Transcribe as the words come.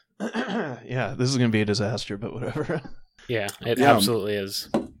Yeah, this is going to be a disaster, but whatever. Yeah, it absolutely is.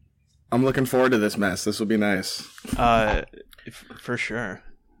 I'm looking forward to this mess. This will be nice. For sure.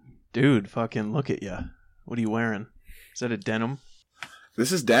 Dude, fucking look at you. What are you wearing? Is that a denim?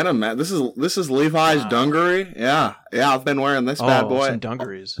 This is denim, man. This is Levi's dungaree. Yeah, I've been wearing this bad boy. Some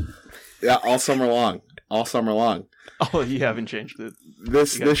dungarees. Yeah, all summer long. Oh, you haven't changed it.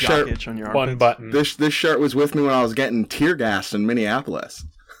 This shirt on your one button. This shirt was with me when I was getting tear gassed in Minneapolis.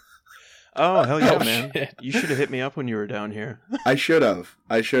 Oh, hell yeah, man. Shit. You should have hit me up when you were down here. I should have.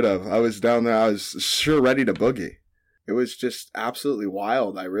 I was down there. I was sure ready to boogie. It was just absolutely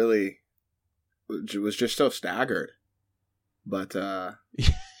wild. I really was just so staggered. But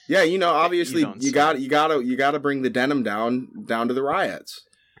yeah, obviously you got to bring the denim down to the riots.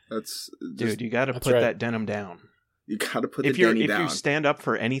 Dude, you got to put that denim down. You got to put the denim down. If you stand up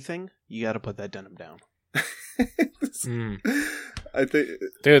for anything, you got to put that denim down. I think,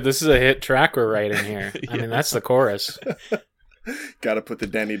 dude, this is a hit track we're writing here. I mean, that's the chorus. Got to put the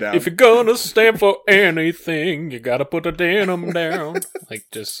Denny down. If you're gonna stand for anything, you got to put the denim down. Like,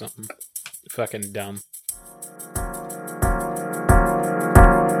 just something fucking dumb.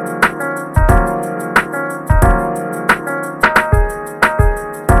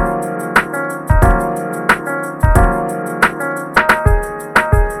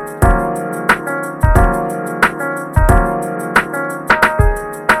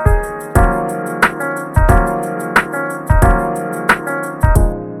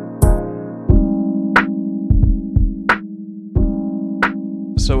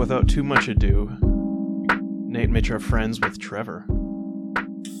 So without too much ado, Nate and Mitch are friends with Trevor.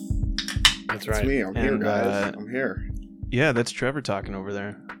 That's right. It's me. I'm here, guys. I'm here. Yeah, that's Trevor talking over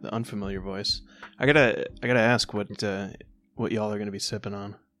there. The unfamiliar voice. I gotta ask what y'all are gonna be sipping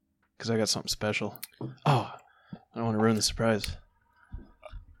on, because I got something special. Oh, I don't want to ruin the surprise.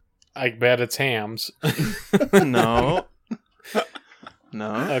 I bet it's hams. No.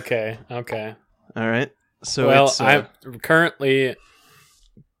 Okay. All right. So well, I'm currently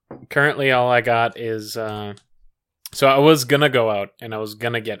all I got is so I was gonna go out and I was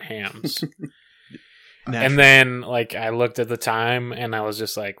gonna get hams. And then I looked at the time and I was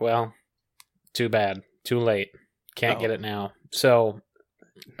just like, well, too bad, too late, can't get it now. So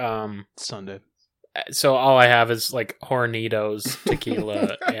Sunday. So all I have is Hornitos,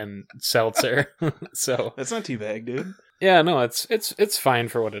 tequila, and seltzer. So that's not too bad, dude. Yeah, no, it's fine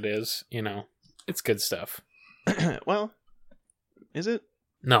for what it is. It's good stuff. Well, is it?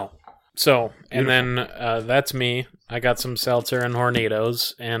 No. So, and then that's me. I got some seltzer and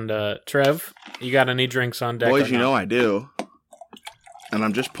Hornitos. And Trev, you got any drinks on deck? Boys, you know I do. And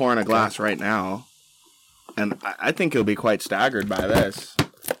I'm just pouring a glass right now. And I think you'll be quite staggered by this.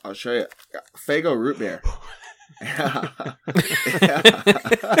 I'll show you. Faygo root beer. Yeah.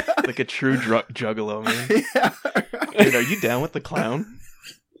 Like a true juggalo, man. Yeah. Dude, are you down with the clown?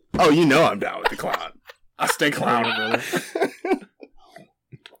 Oh, I'm down with the clown. I stay clown, brother.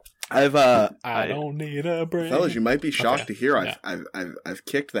 I don't need a break. Fellas, you might be shocked to hear I've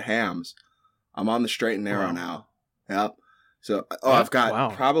kicked the hams. I'm on the straight and narrow now. Yep. So I've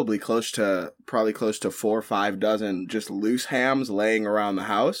got probably close to 4 or 5 dozen just loose hams laying around the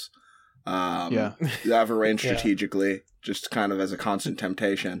house. That I've arranged strategically, just kind of as a constant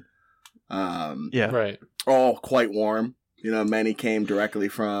temptation. Right. All quite warm. Many came directly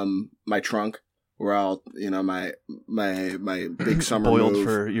from my trunk. Where I'll, my big summer boiled move.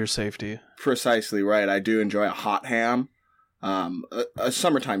 For your safety. Precisely right. I do enjoy a hot ham, a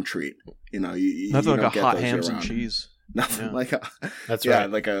summertime treat. Nothing like a hot hams and cheese. Nothing like a. That's right.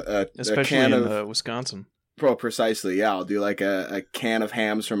 Like especially a can in Wisconsin. Precisely. Yeah, I'll do like a can of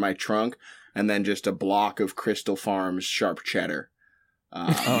hams from my trunk, and then just a block of Crystal Farms sharp cheddar.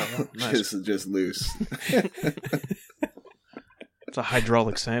 Nice. just loose. It's a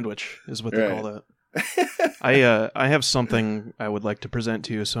hydraulic sandwich, is what they call that. I have something I would like to present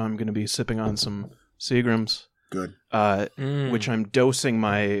to you, so I'm going to be sipping on some Seagrams. Good. Which I'm dosing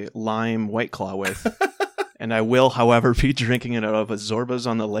my lime White Claw with. And I will, however, be drinking it out of a Zorba's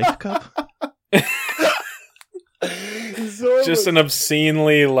on the Lake cup. Just an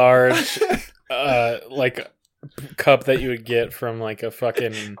obscenely large, cup that you would get from a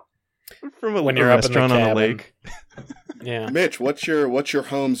fucking... From a when you're up in the restaurant on the lake. Yeah. Mitch, what's your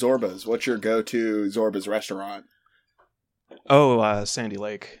home Zorba's? What's your go-to Zorba's restaurant? Oh, Sandy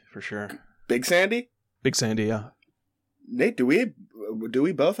Lake for sure. Big Sandy? Big Sandy, yeah. Nate, do we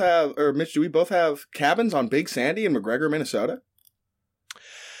both have, or Mitch, do we both have cabins on Big Sandy in McGregor, Minnesota?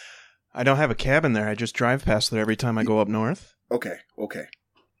 I don't have a cabin there. I just drive past there every time I go up north. Okay.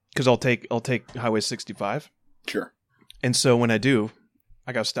 Because I'll take Highway 65. Sure. And so when I do,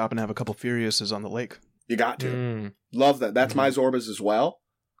 I got to stop and have a couple Furiouses on the lake. You got to. Love that. That's my Zorbas as well.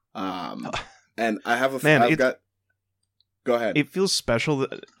 And I have a... Man, Go ahead. It feels special.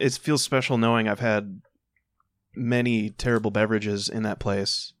 It feels special knowing I've had many terrible beverages in that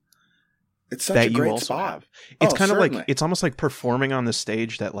place. It's such a great spot. It's kind of like, it's almost like performing on the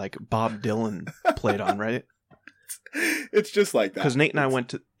stage that like Bob Dylan played on, right? It's just like that. Because Nate and I went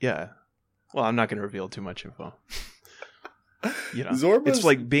to, well, I'm not going to reveal too much info. Zorbas, it's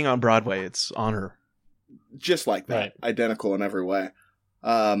like being on Broadway. It's honor. Just like that. Right. Identical in every way.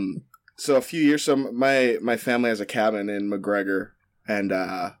 So a few years, my family has a cabin in McGregor, and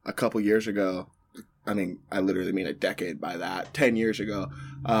a couple years ago, I literally mean a decade by that, 10 years ago,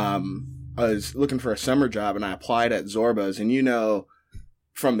 I was looking for a summer job, and I applied at Zorbas, and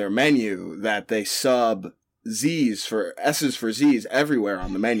from their menu that they sub Z's for S's for Z's everywhere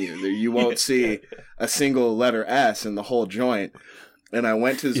on the menu. You won't see a single letter S in the whole joint. And I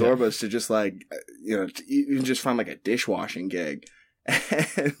went to Zorbas to just even just find like a dishwashing gig.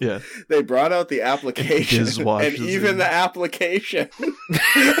 And they brought out the application, and even the application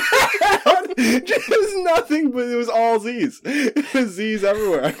just nothing, but it was all Z's. It was Z's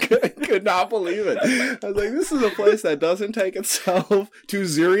everywhere. I could not believe it. I was like, this is a place that doesn't take itself too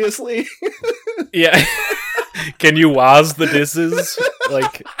seriously. Yeah. Can you waz the disses?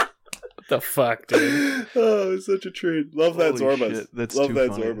 Like, what the fuck, dude? Oh, it's such a treat. Love that Zorbas. Love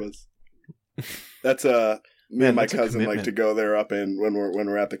that Zorbas. That's me and my cousin like to go there up in when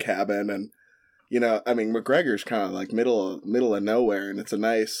we're at the cabin, and McGregor's kind of like middle of nowhere, and it's a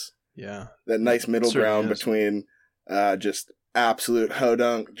nice middle ground between just absolute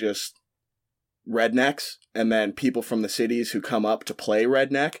hodunk, just rednecks, and then people from the cities who come up to play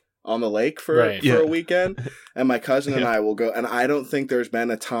redneck on the lake for a weekend. And my cousin and I will go, and I don't think there's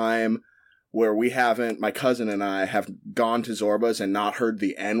been a time where my cousin and I have gone to Zorbas and not heard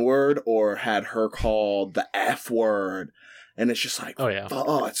the N-word or had her called the F-word. And it's just like,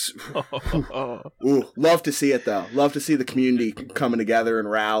 love to see it, though. Love to see the community coming together and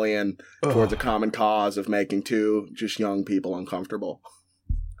rallying towards a common cause of making two just young people uncomfortable.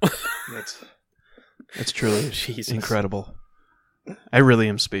 That's truly incredible. I really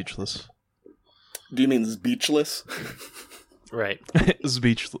am speechless. Do you mean speechless? Right.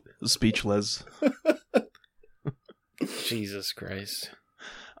 Speechless. Jesus Christ.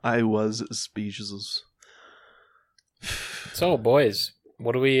 I was speechless. So, boys,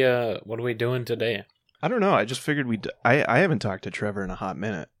 what are we doing today? I don't know. I just figured I haven't talked to Trevor in a hot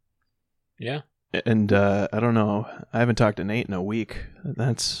minute. Yeah. And I don't know. I haven't talked to Nate in a week.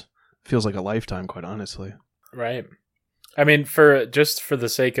 That feels like a lifetime, quite honestly. Right. I mean, for the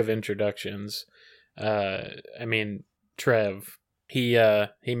sake of introductions, Trev, he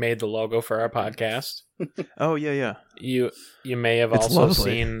made the logo for our podcast. Oh yeah. You may have also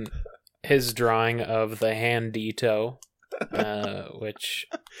seen his drawing of the Handito, which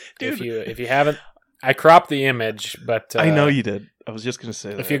dude. if you haven't, I cropped the image, but I know you did. I was just gonna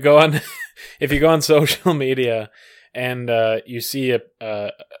say that. If you go on social media and you see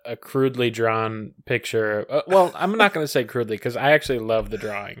a crudely drawn picture, well, I'm not gonna say crudely because I actually love the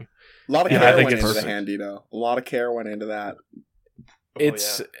drawing. A lot of care went into the Handito. A lot of care went into that.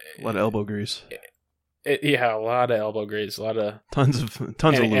 It's a lot of elbow grease. A lot of elbow grease. A lot of tons of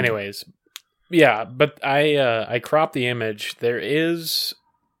lube. Anyways, yeah, but I cropped the image. There is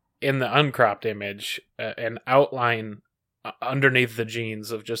in the uncropped image an outline underneath the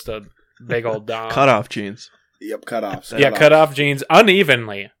jeans of just a big old dong. Cut off jeans. Yep, cut off. Cut off jeans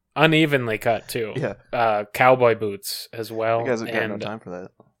unevenly cut too. Yeah, cowboy boots as well. You guys have got no time for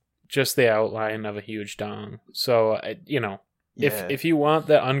that. Just the outline of a huge dong. So if you want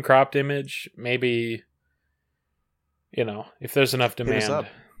the uncropped image, maybe if there's enough demand,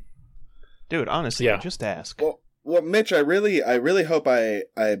 dude. Honestly, just ask. Well, Mitch, I really hope I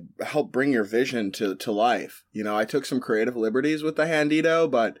help bring your vision to life. I took some creative liberties with the Handito,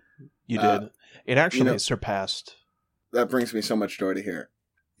 but you did. It actually surpassed. That brings me so much joy to hear.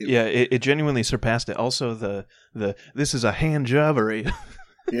 Yeah, it genuinely surpassed it. Also, the this is a hand jobbery.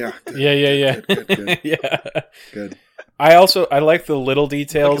 Yeah. Yeah. Good. Yeah. Good. I like the little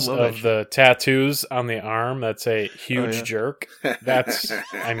details of the tattoos on the arm. That's a huge jerk. That's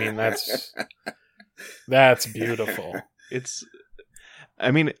beautiful.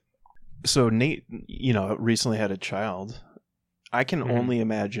 So Nate, recently had a child. I can only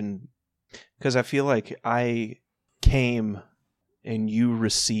imagine, because I feel like I came and you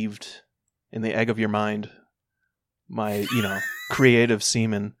received in the egg of your mind my, creative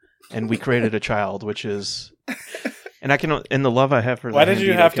semen, and we created a child, which is, and the love I have for. Why did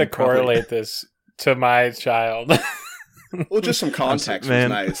you have to correlate this to my child? Well, just some context was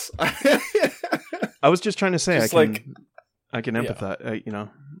nice. I was just trying to say, I can empathize. You know,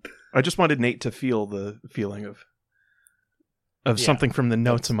 I just wanted Nate to feel the feeling of something from the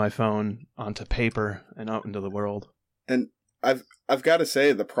notes of my phone onto paper and out into the world. And I've got to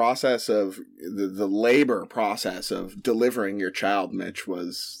say, the process of the labor process of delivering your child, Mitch,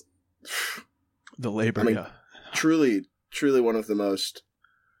 was the labor. Truly one of the most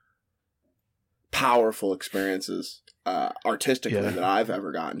powerful experiences artistically that I've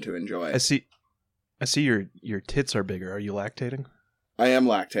ever gotten to enjoy. I see your tits are bigger. Are you lactating? I am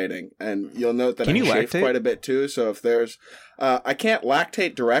lactating, and you'll note that I shave quite a bit too. So if there's, I can't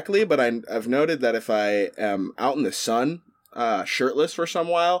lactate directly, but I've noted that if I am out in the sun, shirtless for some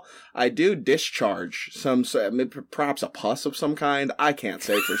while, I do discharge perhaps a pus of some kind. I can't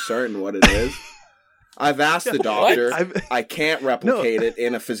say for certain what it is. I've asked the doctor. I can't replicate it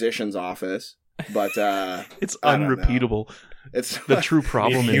in a physician's office, but it's unrepeatable. It's the true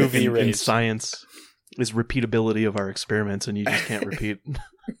problem in science is repeatability of our experiments, and you just can't repeat.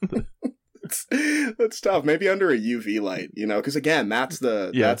 That's tough. Maybe under a UV light, you know, because again, that's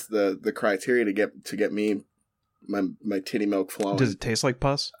the criteria to get me my titty milk flowing. Does it taste like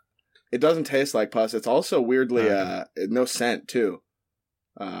pus? It doesn't taste like pus. It's also weirdly no scent too.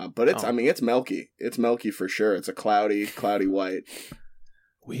 But it's it's milky. It's milky for sure. It's a cloudy white.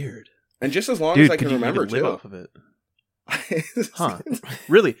 Weird. And just as long as I can remember live off of it. Huh?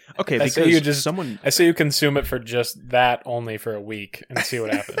 Really? Okay. I say you consume it for just that only for a week and see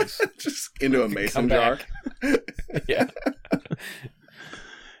what happens. Just into a mason jar. Yeah.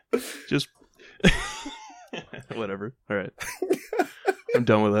 Just whatever. All right. I'm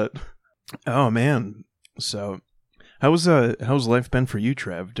done with that. Oh man. So, how's life been for you,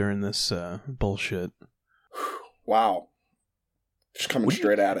 Trev, during this bullshit? Wow. Just coming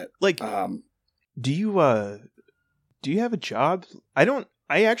straight at it. Like, do you have a job?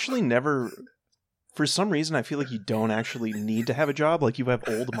 I actually never, for some reason, I feel like you don't actually need to have a job. Like you have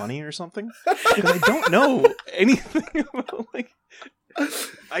old money or something. Because I don't know anything about, like,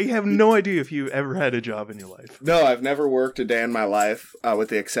 I have no idea if you ever had a job in your life. No, I've never worked a day in my life, with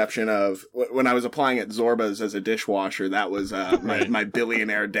the exception of when I was applying at Zorba's as a dishwasher. That was my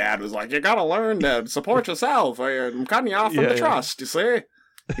billionaire dad was like, "You gotta learn to support yourself, or I'm cutting you off from the trust." You see,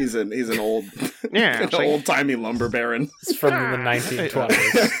 he's an old old timey lumber baron. It's from the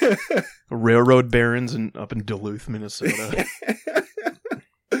 1920s. Railroad barons up in Duluth, Minnesota.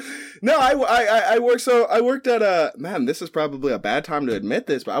 No, I worked at man, this is probably a bad time to admit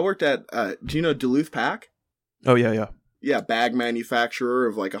this, but I worked at do you know Duluth Pack? Oh yeah. Yeah, bag manufacturer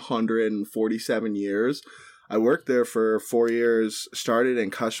of like 147 years. I worked there for 4 years, started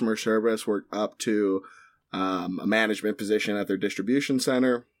in customer service, worked up to a management position at their distribution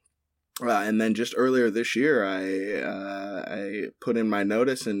center. And then just earlier this year, I put in my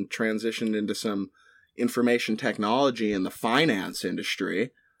notice and transitioned into some information technology in the finance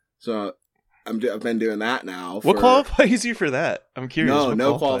industry. So I've been doing that now. What qualifies you for that? I'm curious.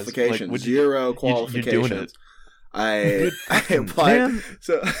 No qualifications. Like, zero qualifications. You're doing it. I applied. Man.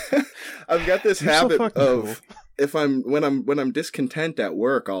 So I've got this habit of when I'm discontent at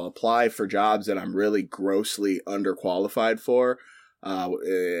work, I'll apply for jobs that I'm really grossly underqualified for.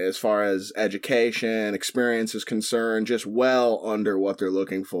 As far as education, experience is concerned, just well under what they're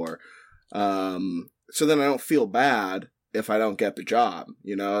looking for. So then I don't feel bad if I don't get the job.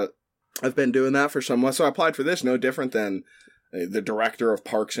 You know, I've been doing that for some months. So I applied for this, no different than the director of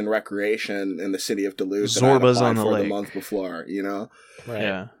Parks and Recreation in the city of Duluth. Zorba's on the lake. The month before, you know? Right.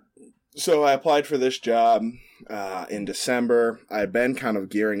 Yeah. So I applied for this job in December. I'd been kind of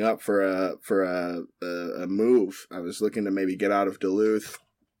gearing up for a move. I was looking to maybe get out of Duluth,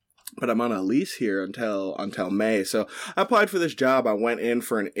 but I'm on a lease here until May. So I applied for this job. I went in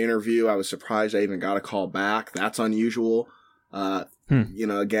for an interview. I was surprised I even got a call back. That's unusual. You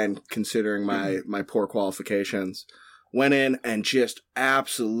know, again, considering my poor qualifications. Went in and just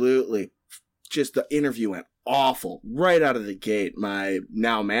absolutely, just the interview went awful right out of the gate. My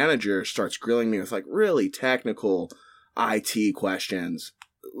now manager starts grilling me with like really technical IT questions.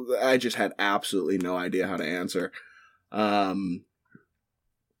 I just had absolutely no idea how to answer.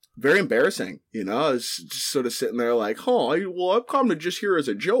 Very embarrassing, you know. I was just sort of sitting there like, I've come to just hear as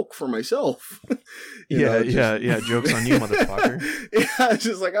a joke for myself. Yeah, jokes on you, motherfucker. Yeah, it's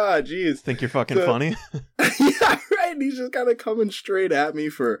just like, geez. Think you're fucking funny? Yeah, right. And he's just kind of coming straight at me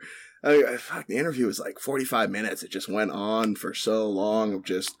for, the interview was like 45 minutes. It just went on for so long of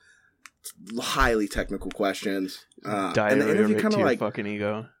just highly technical questions. And the interview kind of like fucking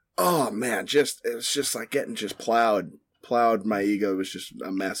ego. Oh man, it was just like getting just plowed My ego was just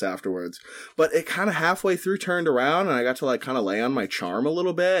a mess afterwards. But it kind of halfway through turned around, and I got to like kind of lay on my charm a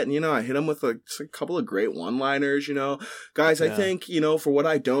little bit. And, I hit him with a couple of great one-liners, Guys, I think, for what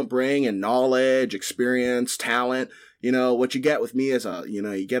I don't bring in knowledge, experience, talent, what you get with me is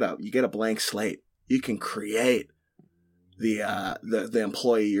you get a blank slate. You can create the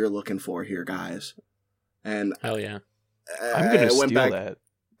employee you're looking for here, guys. And hell yeah. I'm going to steal that.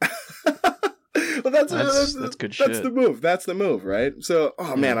 Well, that's good shit. That's the move. That's the move, right? So,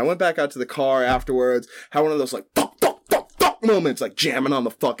 man, I went back out to the car afterwards, had one of those like moments, like jamming on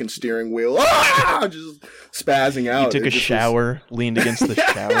the fucking steering wheel, just spazzing out. You took a shower, leaned against the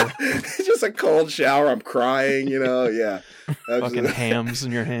shower. Just a cold shower. I'm crying, yeah. Fucking hams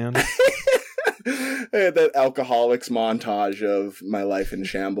in your hand. I had that alcoholics montage of my life in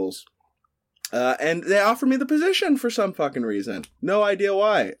shambles. And they offered me the position for some fucking reason. No idea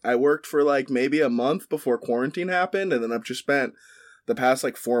why. I worked for like maybe a month before quarantine happened, and then I've just spent the past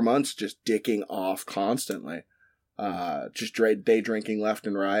like 4 months just dicking off constantly. Just day drinking left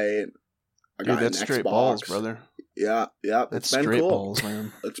and right. Dude, that's straight balls, brother. Yeah. That's straight balls,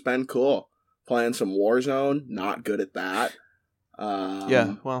 man. It's been cool. Playing some Warzone, not good at that.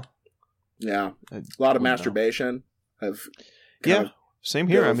 Yeah, well. Yeah. A lot of masturbation. Same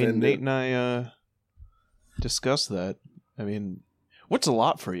here. I mean, Nate and I discussed that. I mean, what's a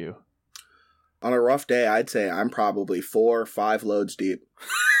lot for you? On a rough day, I'd say I'm probably 4 or 5 loads deep.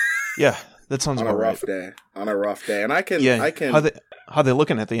 Yeah, that sounds about right. On a rough day. And I can... How they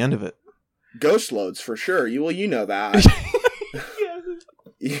looking at the end of it? Ghost loads, for sure. You know that.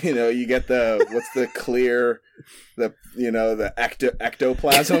 You get the... What's the clear... The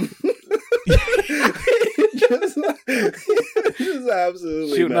ectoplasm? just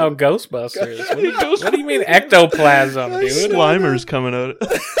absolutely shooting out Ghostbusters. What do you mean ectoplasm, dude? Slimer's coming out.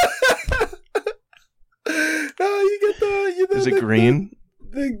 No, you get the. Is it green?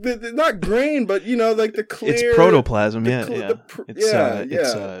 The not green, but like the clear. It's protoplasm.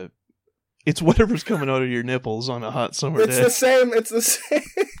 It's whatever's coming out of your nipples on a hot summer day. It's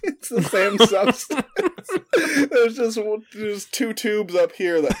the same substance. There's 2 tubes up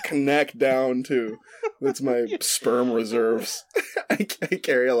here that connect down to. That's my sperm reserves. I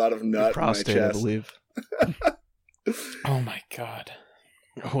carry a lot of nut prostate, in my chest. I believe. Oh my god.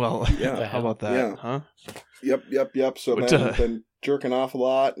 Well, yeah. How about that? Huh? Yep. So I've been jerking off a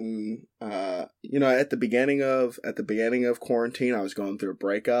lot, and at the beginning of quarantine, I was going through a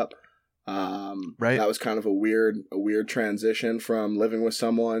breakup. Right. That was kind of a weird transition from living with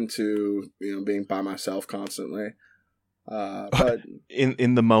someone to being by myself constantly. But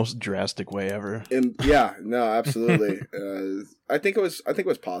in the most drastic way ever. Absolutely. I think it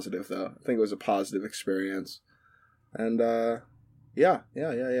was positive though. I think it was a positive experience, and yeah.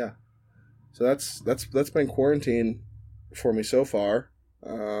 So that's been quarantine for me so far.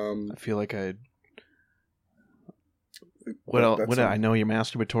 I feel like I know your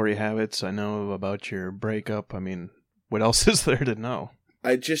masturbatory habits. I know about your breakup. I mean, what else is there to know?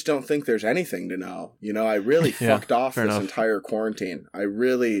 I just don't think there's anything to know. I really fucked off this entire quarantine. I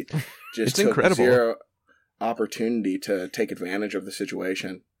really just took zero opportunity to take advantage of the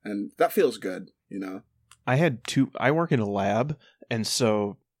situation. And that feels good, I work in a lab, and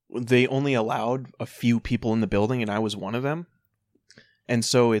so they only allowed a few people in the building, and I was one of them. And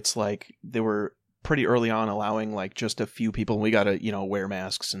so it's like they were pretty early on allowing like just a few people. We got to, wear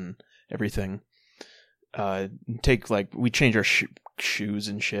masks and everything. We change our shoes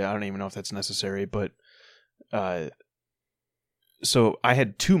and shit. I don't even know if that's necessary, but so I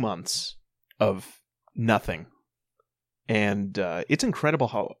had 2 months of nothing, and it's incredible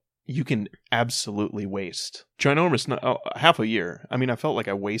how you can absolutely waste ginormous half a year. I mean, I felt like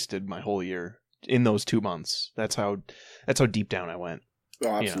I wasted my whole year in those 2 months. That's how deep down I went. Oh,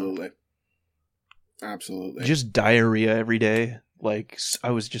 absolutely. Absolutely. Just diarrhea every day. Like,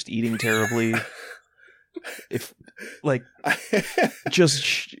 I was just eating terribly.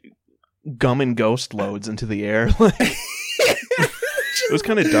 Just gumming ghost loads into the air. It was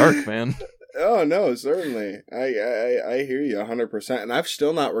kind of dark, man. Oh, no, certainly. I hear you 100%. And I've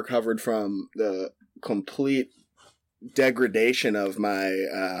still not recovered from the complete degradation of my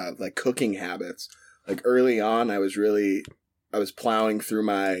cooking habits. Like, early on, I was plowing through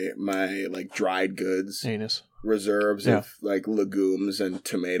my like dried goods reserves of like legumes and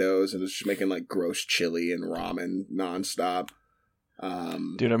tomatoes, and was just making like gross chili and ramen nonstop.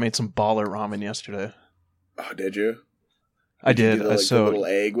 Dude, I made some baller ramen yesterday. Oh, did you? I did. You do the little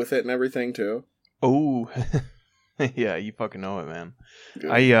egg with it and everything too. Oh, yeah, you fucking know it, man.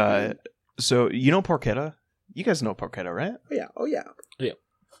 Good. So porchetta? You guys know porchetta, right? Oh yeah.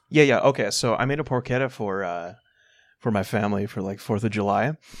 Yeah. Okay, so I made a porchetta for my family for like 4th of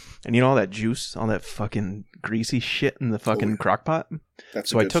July. And you know all that juice, all that fucking greasy shit in the fucking crock pot?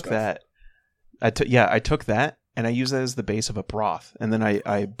 So I took that. I took that and I used that as the base of a broth. And then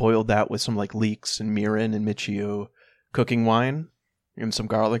I boiled that with some like leeks and mirin and Michio cooking wine and some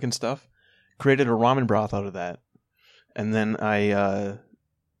garlic and stuff. Created a ramen broth out of that. And then I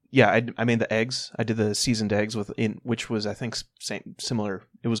made the eggs. I did the seasoned eggs which was, I think, similar.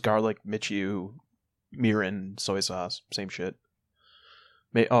 It was garlic, Michio, mirin, soy sauce, same shit.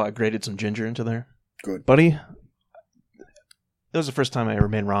 I grated some ginger into there. Good. Buddy, that was the first time I ever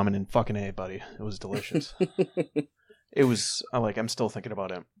made ramen, and fucking A, buddy. It was delicious. It was, I'm still thinking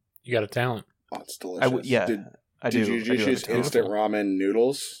about it. You got a talent. Oh, it's delicious. I do. Did you just use instant ramen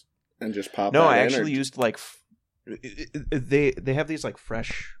noodles and just pop No, that I in, actually used like... They have these like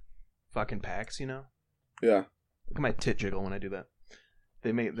fresh fucking packs, you know? Yeah. Look at my tit jiggle when I do that.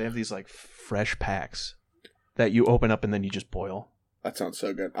 They have these like fresh packs that you open up and then you just boil. That sounds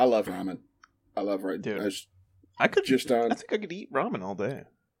so good. I love ramen. I love it. Dude, I think I could eat ramen all day.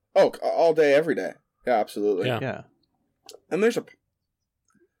 Oh, all day, every day. Yeah, absolutely. Yeah. And there's I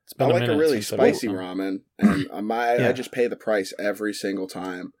like a really spicy ramen, and I just pay the price every single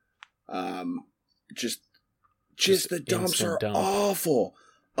time. Just the dumps are awful.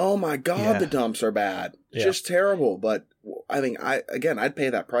 Oh my god, the dumps are bad. Yeah. Just terrible. But I think I'd pay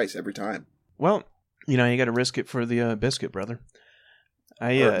that price every time. Well, you got to risk it for the biscuit, brother.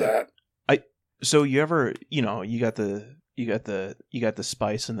 Heard that. So you ever, you got the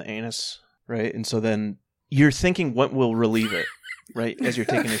spice in the anus, right? And so then you're thinking what will relieve it, right? As you're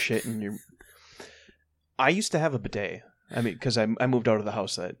taking a shit I used to have a bidet. I mean, because I moved out of the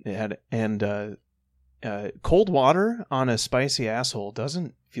house that it had, and cold water on a spicy asshole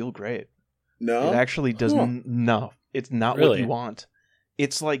doesn't feel great. No, it actually doesn't. No, it's not what you want.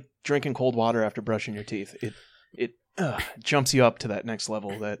 It's like drinking cold water after brushing your teeth. It jumps you up to that next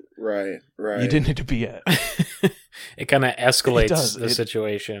level that right you didn't need to be at. It kind of escalates the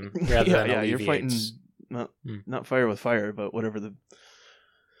situation rather than alleviates. You're fighting not fire with fire, but whatever the.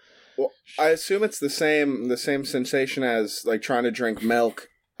 Well, I assume it's the same sensation as like trying to drink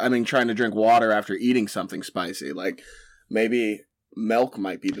water after eating something spicy. Like maybe milk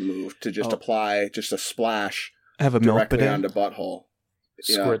might be the move to just apply just a splash. Have a milk directly onto butthole.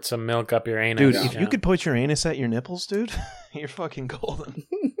 Squirt some milk up your anus. Dude, if you could put your anus at your nipples, dude, you're fucking golden.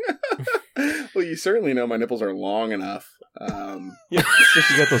 Well, you certainly know my nipples are long enough. You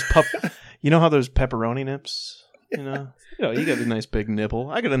got those You know how there's pepperoni nips? You got a nice big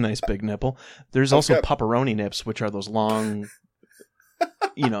nipple. I got a nice big nipple. There's also pepperoni nips, which are those long,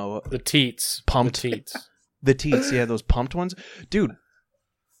 the teats. Pumped. The teats, yeah, those pumped ones. Dude,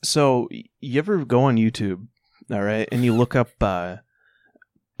 so you ever go on YouTube, all right, and you look up...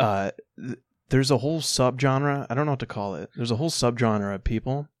 there's a whole subgenre. I don't know what to call it. There's a whole subgenre of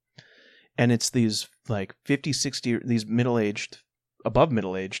people, and it's these like 50, 60, these above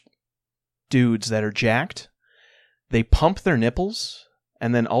middle-aged dudes that are jacked. They pump their nipples,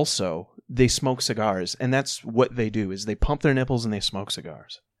 and then also they smoke cigars, and that's what they do is they pump their nipples and they smoke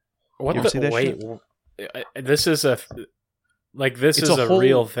cigars. What the wait? This is a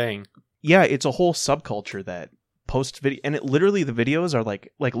real thing. Yeah, it's a whole subculture that. Post video, and the videos are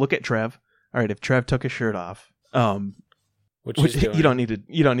like look at Trev. All right, if Trev took his shirt off, which you don't need to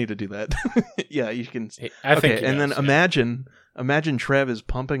do that. Yeah, you can. I think and then imagine Trev is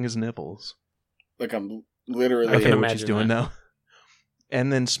pumping his nipples. Like I'm literally. I can what he's doing now.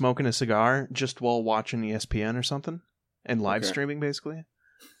 And then smoking a cigar just while watching ESPN or something, and live streaming basically.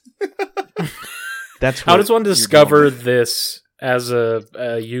 That's how does one discover this? As a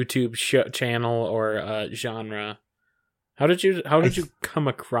YouTube channel or a genre, how did you come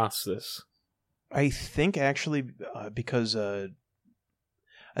across this? I think actually because I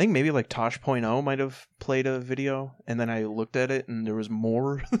think maybe like Tosh.0 might have played a video, and then I looked at it, and there was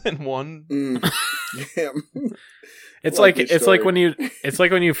more than one. Yeah. It's like when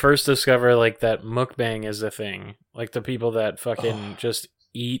you first discover like that mukbang is a thing, like the people that fucking just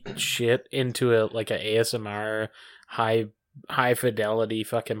eat shit into a ASMR high fidelity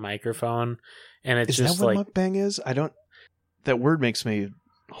fucking microphone, and it's is just that what mukbang is? I don't. That word makes me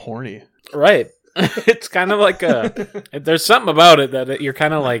horny. Right. It's kind of like there's something about it that you're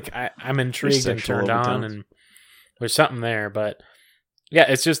kind of like I'm intrigued and turned on, and there's something there. But yeah,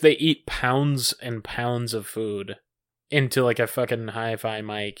 it's just they eat pounds and pounds of food into like a fucking hi-fi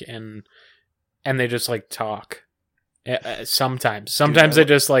mic, and they just like talk. Sometimes they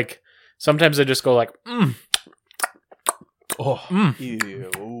just go like.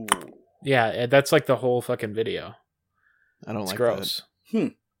 Ew. Yeah, that's like the whole fucking video. I don't it's like gross.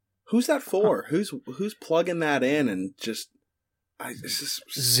 That. Who's that for? Who's plugging that in and just?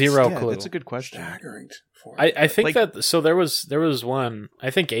 Zero clue. That's a good question. I think that so there was one. I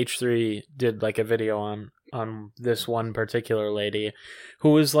think H3 did like a video on this one particular lady who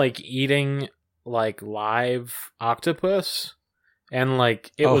was like eating like live octopus, and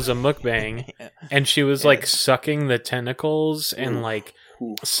like it was a mukbang, and she was like sucking the tentacles and like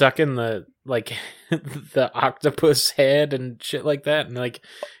sucking the like the octopus head and shit like that, and like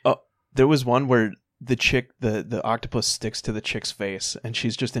there was one where the chick the octopus sticks to the chick's face and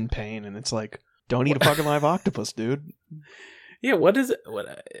she's just in pain, and it's like, don't eat a fucking live octopus, dude. Yeah, what is it?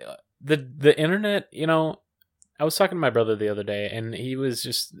 What the internet? You know, I was talking to my brother the other day, and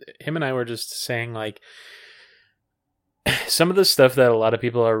him and I were just saying like some of the stuff that a lot of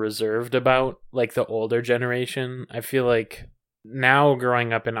people are reserved about, like the older generation. I feel like now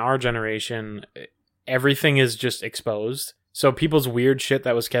growing up in our generation, everything is just exposed. So people's weird shit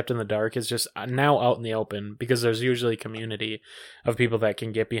that was kept in the dark is just now out in the open because there's usually a community of people that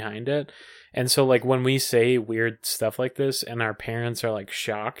can get behind it. And so like when we say weird stuff like this and our parents are like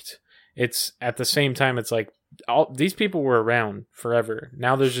shocked, it's at the same time, it's like all these people were around forever.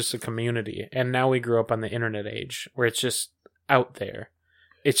 Now there's just a community. And now we grew up on the internet age where it's just out there.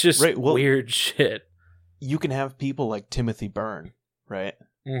 It's just weird shit. You can have people like Timothy Byrne, right?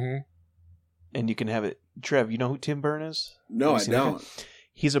 Mm-hmm. And you can have it. Trev, you know who Tim Byrne is? No, I don't.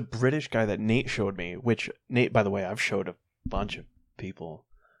 He's a British guy that Nate showed me, which Nate, by the way, I've showed a bunch of people.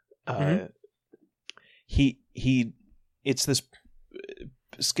 It's this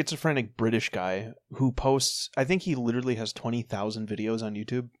schizophrenic British guy who posts, I think he literally has 20,000 videos on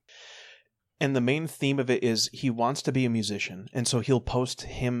YouTube. And the main theme of it is he wants to be a musician. And so he'll post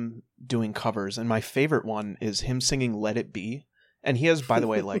him doing covers. And my favorite one is him singing Let It Be. And he has, by the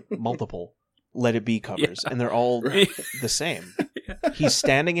way, like multiple Let It Be covers, and they're all the same. He's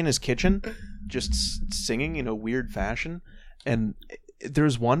standing in his kitchen, just singing in a weird fashion, and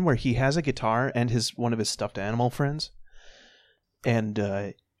there's one where he has a guitar and one of his stuffed animal friends,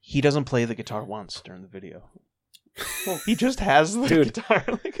 and he doesn't play the guitar once during the video. He just has the guitar,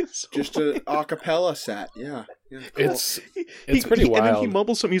 like it's just an acapella set. Yeah, cool. It's pretty wild. And then he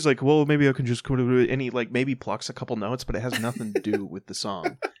mumbles something. He's like, "Well, maybe I can just," and he like maybe plucks a couple notes, but it has nothing to do with the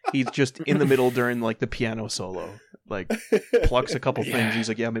song. He's just in the middle during like the piano solo, like plucks a couple things. He's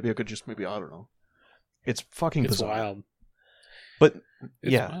like, "Yeah, maybe I could just I don't know." It's fucking bizarre. Wild. But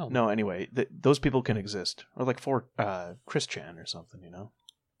wild. No. Anyway, those people can exist, or like for Chris Chan or something, you know.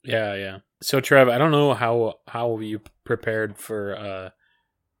 Yeah. So, Trev, I don't know how you prepared for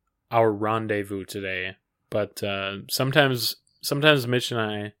our rendezvous today, but sometimes Mitch and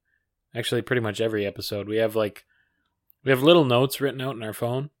I, actually pretty much every episode, we have little notes written out in our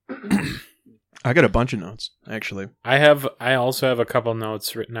phone. I got a bunch of notes, actually. I also have a couple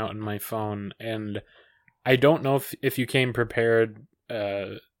notes written out in my phone, and I don't know if you came prepared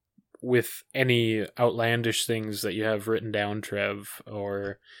with any outlandish things that you have written down, Trev,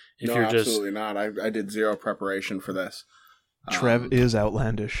 or if you're just... No, absolutely not. I did zero preparation for this. Trev is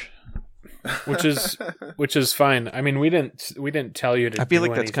outlandish, which is fine. I mean, we didn't tell you to. I feel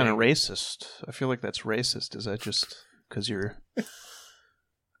like that's kind of racist. I feel like that's racist. Is that just because you're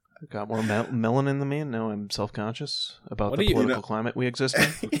got more melanin than me, and now I'm self-conscious about the political climate we exist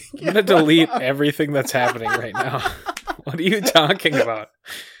in? I'm gonna delete everything that's happening right now. What are you talking about?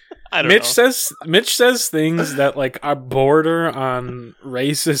 I don't know. Mitch says things that like are border on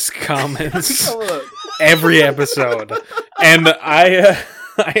racist comments every episode, and I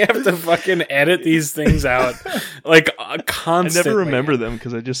have to fucking edit these things out like constantly. I never remember them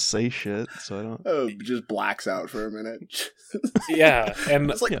because I just say shit, so I don't. Oh, just blacks out for a minute. Yeah, and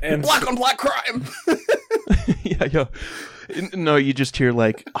it's like black on black crime. Yeah. No, you just hear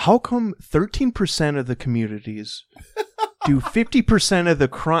like, how come 13% of the communities do 50% of the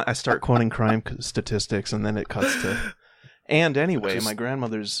crime? I start quoting crime statistics, and then it cuts to. And anyway, my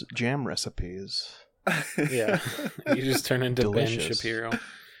grandmother's jam recipe is. Yeah, you just turn into delicious. Ben Shapiro.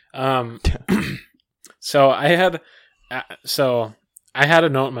 So I had a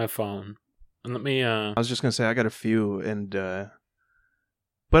note on my phone, and let me. I was just gonna say I got a few, and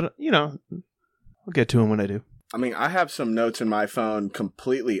but you know, I'll get to them when I do. I mean, I have some notes in my phone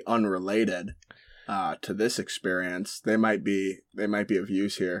completely unrelated to this experience. They might be of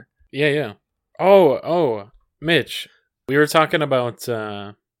use here. Yeah. Oh, Mitch, we were talking about.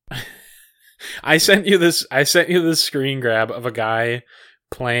 I sent you this screen grab of a guy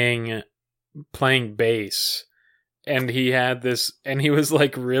playing bass, and he had this, and he was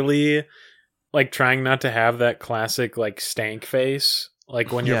like really like trying not to have that classic like stank face,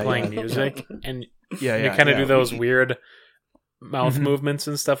 like when you're playing music, and you kind of do those weird mouth movements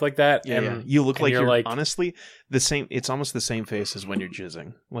and stuff like that. Yeah, and you look like you're like honestly the same. It's almost the same face as when you're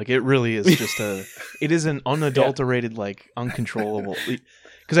jizzing. Like it really is just it is an unadulterated, like uncontrollable.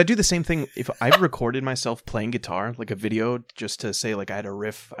 Because I do the same thing. If I've recorded myself playing guitar, like a video, just to say like I had a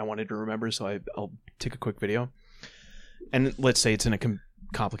riff I wanted to remember, so I'll take a quick video. And let's say it's in a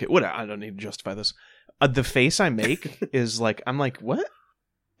complicated. What I don't need to justify this. The face I make is like I'm like what?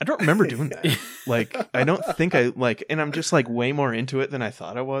 I don't remember doing that. Like, I don't think I like, and I'm just like way more into it than I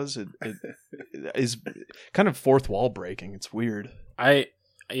thought I was. It is kind of fourth wall breaking. It's weird. I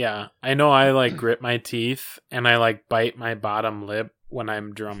know I like grit my teeth and I like bite my bottom lip when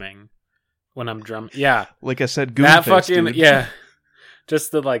I'm drumming. Yeah. Like I said, goon that face, fucking, dude. yeah.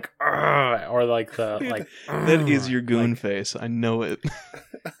 Just the like, or like the, like. That is your goon face. I know it.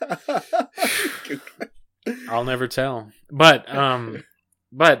 I'll never tell.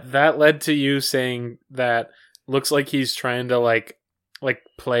 But that led to you saying that looks like he's trying to like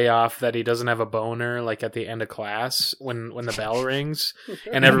play off that he doesn't have a boner like at the end of class when the bell rings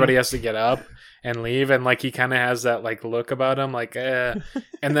and everybody has to get up and leave, and like he kind of has that like look about him like and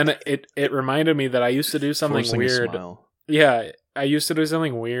then it reminded me that I used to do something Forcing weird. a smile. Yeah, I used to do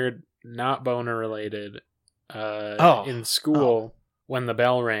something weird, not boner related in school when the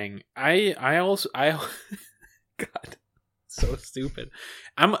bell rang. I God, so stupid.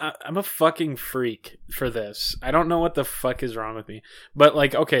 I'm a fucking freak for this. I don't know what the fuck is wrong with me. But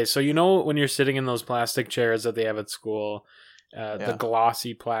like, okay, so you know when you're sitting in those plastic chairs that they have at school, the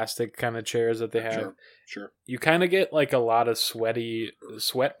glossy plastic kind of chairs that they have. Sure. You kind of get like a lot of sweat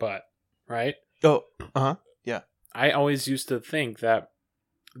butt, right? Oh, uh-huh. Yeah. I always used to think that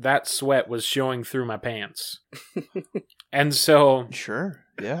sweat was showing through my pants. And so sure.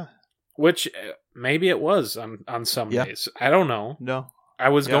 Yeah. Which maybe it was on some days. I don't know. No. I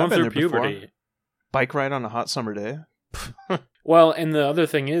was going through puberty. Before. Bike ride on a hot summer day. Well, and the other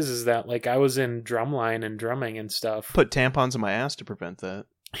thing is that like I was in drumline and drumming and stuff. Put tampons in my ass to prevent that.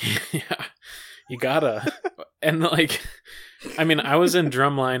 Yeah. You gotta. And like, I mean, I was in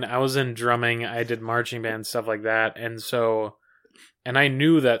drumline, I was in drumming, I did marching band, stuff like that. And so, and I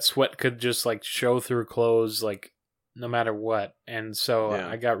knew that sweat could just like show through clothes, like no matter what. And so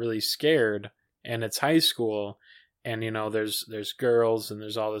I got really scared, and it's high school, and you know, there's girls and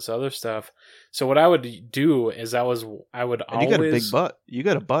there's all this other stuff. So what I would do is I would always. You got a big butt. You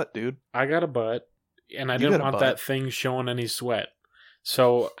got a butt, dude. I got a butt, and I didn't want that thing showing any sweat.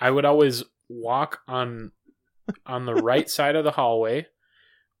 So I would always walk on the right side of the hallway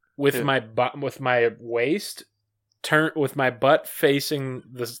with my waist turned, with my butt facing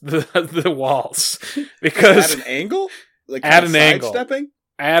the walls, because at an angle, like at an angle, stepping.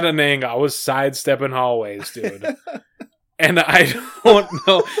 At an angle, I was sidestepping hallways, dude. And I don't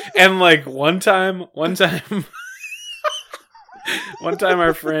know. And like one time, our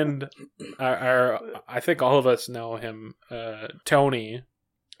friend, I think all of us know him, Tony.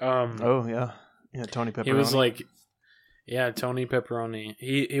 Oh yeah, Tony Pepperoni. He was like, Tony Pepperoni.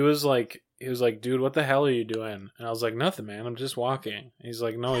 He was like, dude, what the hell are you doing? And I was like, nothing, man. I'm just walking. He's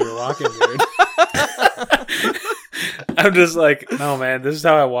like, no, you're walking, dude. I'm just like, no, man, this is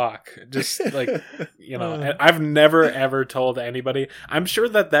how I walk. Just like, you know, and I've never ever told anybody. I'm sure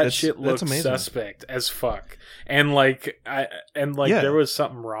that shit looks suspect as fuck. And like, there was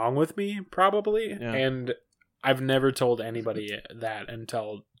something wrong with me probably. Yeah. And I've never told anybody that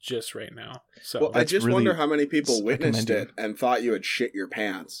until just right now. So well, I just wonder how many people witnessed it and thought you had shit your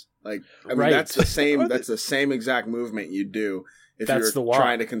pants. Like, I mean, that's the same. That's the same exact movement you do if you're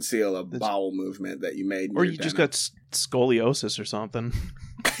trying to conceal a bowel movement that you made. Or you just got scoliosis or something.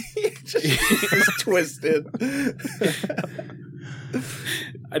 just twisted.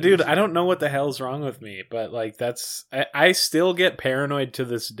 Dude, I don't know what the hell's wrong with me, but like I still get paranoid to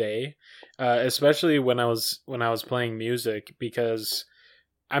this day, especially when I was playing music, because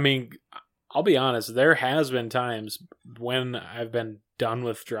I mean, I'll be honest, there has been times when I've been done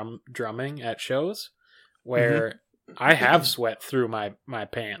with drumming at shows where I have sweat through my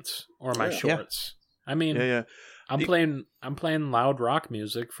pants or my shorts. I mean, I'm playing loud rock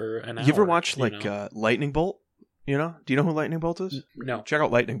music for an hour. You ever watch Lightning Bolt? You know? Do you know who Lightning Bolt is? No. Check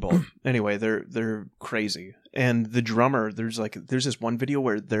out Lightning Bolt. Anyway, they're crazy. And the drummer, there's this one video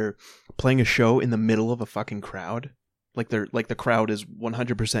where they're playing a show in the middle of a fucking crowd. Like the crowd is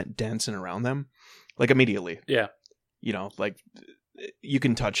 100% dense and around them. Like immediately. Yeah. You know, like you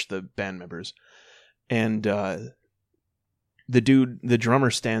can touch the band members. And the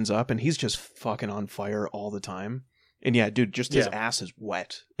drummer stands up and he's just fucking on fire all the time. And yeah, dude, just his ass is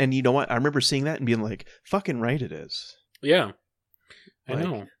wet. And you know what? I remember seeing that and being like, fucking right it is. Yeah. I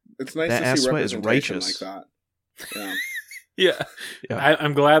know. It's nice to see representation like that. Yeah. Yeah.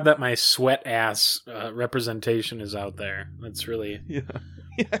 I'm glad that my sweat ass representation is out there. That's really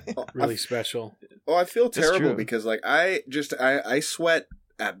really special. Oh, I feel terrible because like I sweat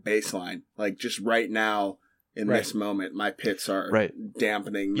at baseline. Like just right now in this moment, my pits are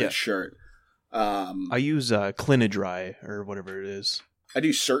dampening the shirt. I use Clinidry or whatever it is. I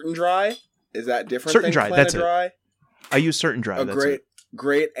do Certain Dry. Is that different? Certain than Dry. That's it. I use Certain Dry.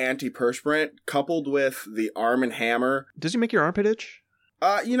 Great antiperspirant coupled with the Arm & Hammer. Does it make your armpit itch?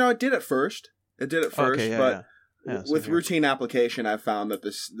 It did at first. But with routine application, I've found that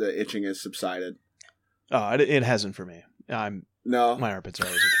the itching has subsided. Oh, it hasn't for me. My armpits are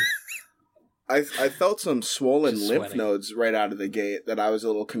always itchy. I felt some swollen lymph nodes right out of the gate that I was a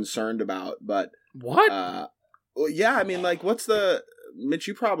little concerned about. But what? Well, yeah. I mean, like, what's the Mitch?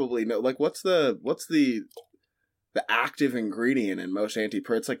 You probably know. Like, what's the active ingredient in most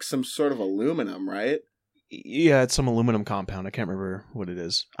antiperspirants? It's like some sort of aluminum, right? Yeah, it's some aluminum compound. I can't remember what it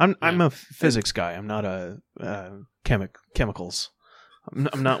is. I'm a physics guy. I'm not a chemicals.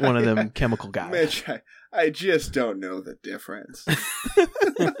 I'm not one of them chemical guys. Mitch, I just don't know the difference.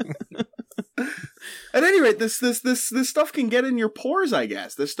 At any rate, this stuff can get in your pores, I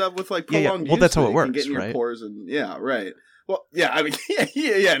guess. This stuff with like prolonged use. Well, that's how it works, can get in right? your pores and right. Well, yeah, I mean,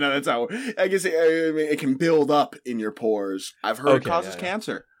 no, that's how. I guess it can build up in your pores. I've heard it causes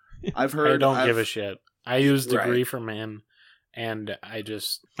cancer. I've heard. I don't give a shit. I use Degree for Men, and I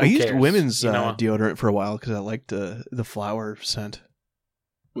used women's deodorant for a while because I liked the flower scent.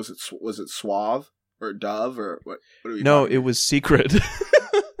 Was it Suave or Dove or what? What are we? No, it was Secret.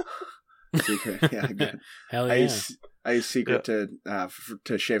 Secret, yeah, good. Hell yeah. I use Secret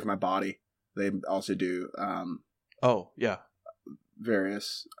to shave my body. They also do.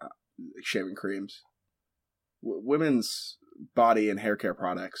 Various shaving creams. Women's body and hair care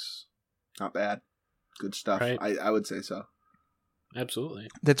products, not bad. Good stuff. Right. I would say so. Absolutely.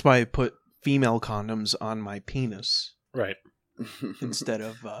 That's why I put female condoms on my penis. Right. Instead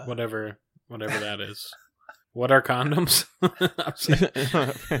of whatever that is. What are condoms?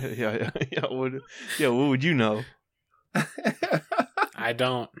 What would you know? I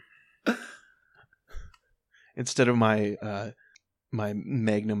don't. Instead of my my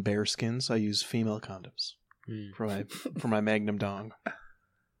Magnum bearskins, I use female condoms for my Magnum dong.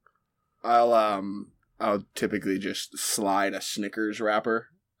 I'll typically just slide a Snickers wrapper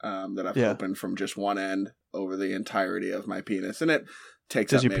that I've opened from just one end over the entirety of my penis, and it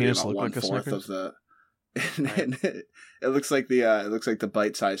takes up maybe about 1/4 of the. And it looks like the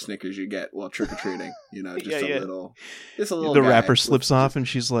bite-sized Snickers you get while trick-or-treating. Just a little. The wrapper slips off, and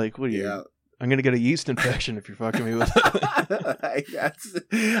she's like, "What are you? I'm gonna get a yeast infection if you're fucking me with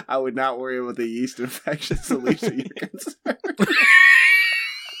it." I would not worry about the yeast infection, so at least you're concerned.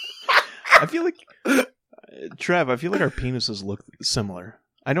 I feel like Trev. I feel like our penises look similar.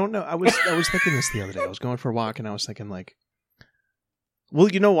 I don't know. I was thinking this the other day. I was going for a walk, and I was thinking like, well,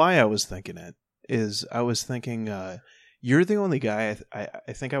 you know why I was thinking it. I was thinking, you're the only guy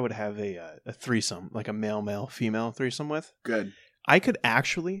I think I would have a threesome, like a male, female threesome with. Good. I can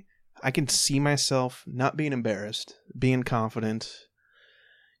see myself not being embarrassed, being confident.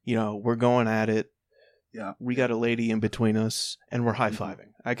 We're going at it. Yeah. We got a lady in between us, and we're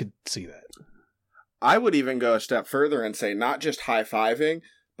high-fiving. I could see that. I would even go a step further and say not just high-fiving,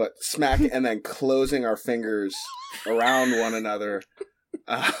 but smack and then closing our fingers around one another.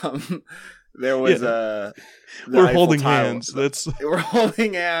 There was we're holding hands. We're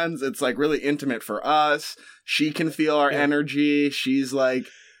holding hands. It's like really intimate for us. She can feel our energy. She's like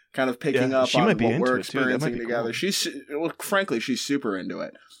kind of picking up on what we're experiencing together. Cool. Frankly, she's super into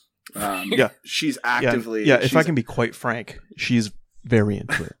it. She's actively. Yeah, if I can be quite frank, she's very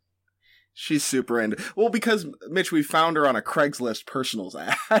into it. She's super into it. Well, because Mitch, we found her on a Craigslist personals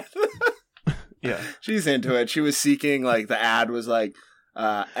ad. Yeah, she's into it. She was seeking the ad was like.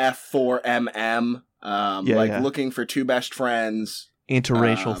 F4MM, looking for two best friends,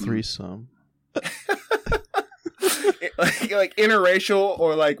 interracial threesome, like interracial,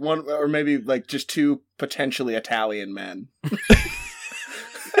 or like one, or maybe like just two potentially Italian men,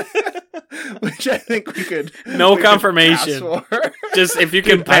 which I think we could. No confirmation. Just if you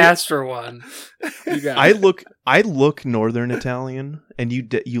can pass for one, you got I look Northern Italian, and you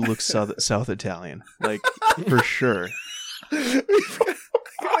look South Italian, like for sure.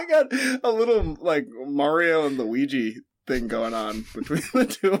 I got a little like Mario and Luigi thing going on between the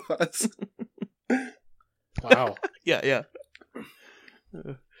two of us. Wow. Yeah.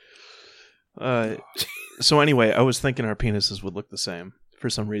 So anyway, I was thinking our penises would look the same for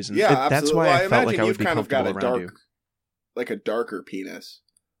some reason. Yeah, that's why I felt like I would be comfortable around you. Like a darker penis.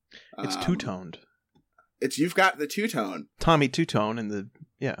 It's two-toned. It's You've Got the Two-Tone. Tommy Two-Tone and the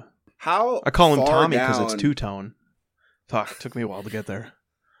How I call him far Tommy because down- it's two-tone. Fuck, took me a while to get there.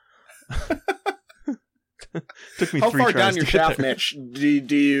 Took me How 3 far tries down your to get shaft, there. Mitch,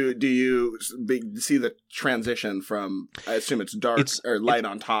 do you see the transition from? I assume it's dark or light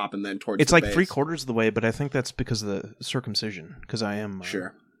on top, and then towards. It's the like base. 3/4 of the way, but I think that's because of the circumcision. Because I am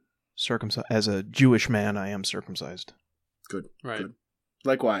Sure. circumcised as a Jewish man. I am circumcised. Good. Right. Good.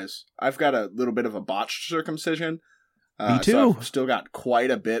 Likewise, I've got a little bit of a botched circumcision. Me too. So I've still got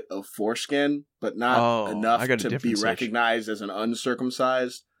quite a bit of foreskin, but not enough I got a to be different recognized as an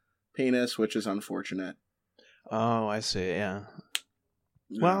uncircumcised penis, which is unfortunate. Oh, I see. Yeah.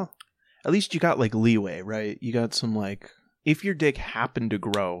 Well, at least you got like leeway, right? You got some like, if your dick happened to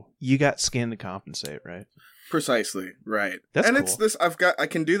grow, you got skin to compensate, right? Precisely, right. That's and cool. it's this. I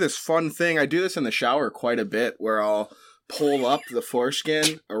can do this fun thing. I do this in the shower quite a bit, where I'll pull up the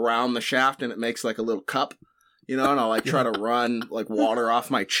foreskin around the shaft, and it makes like a little cup, and I'll like try to run like water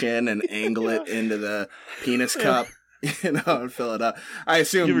off my chin and angle it into the penis cup, and fill it up. I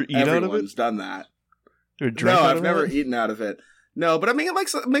assume everyone's done that. No, I've never eaten out of it. No, but I mean,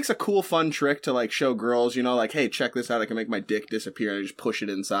 it makes a cool, fun trick to like show girls, like, hey, check this out. I can make my dick disappear. And I just push it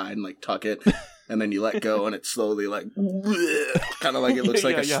inside and like tuck it, and then you let go, and it slowly like, kind of like it looks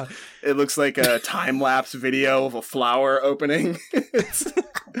like it looks like a time lapse video of a flower opening.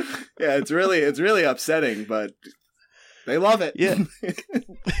 It's really upsetting, but they love it. Yeah.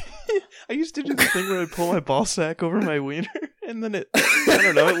 I used to do the thing where I'd pull my ball sack over my wiener, and then it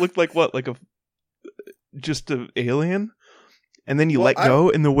looked like what, like just an alien. And then you let go,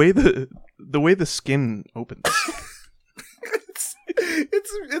 and the way the skin opens,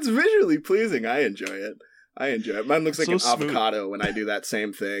 it's visually pleasing. I enjoy it. Mine looks like so an smooth. avocado when I do that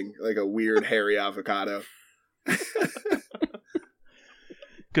same thing, like a weird hairy avocado.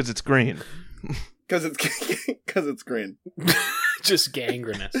 Because it's green. Because it's green. Just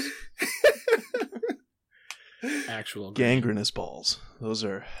gangrenous. Actual green. Gangrenous balls. Those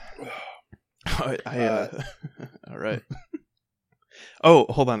are. All right. Oh,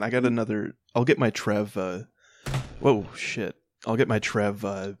 hold on. I got another. I'll get my Trev. Whoa, shit. I'll get my Trev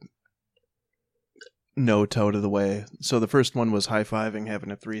note out of the way. So the first one was high-fiving,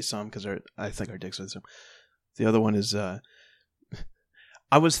 having a threesome, because I think our dicks are the same. The other one is, I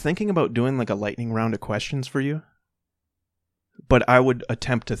was thinking about doing like a lightning round of questions for you, but I would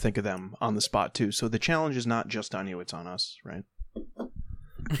attempt to think of them on the spot too. So the challenge is not just on you, it's on us, right?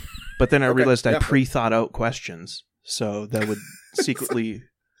 But then I realized I pre-thought out questions, so that would secretly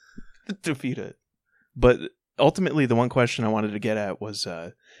defeat it. But ultimately, the one question I wanted to get at was,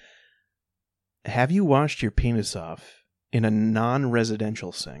 have you washed your penis off in a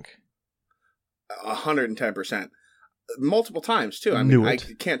non-residential sink? 110%. Multiple times, too. I mean, I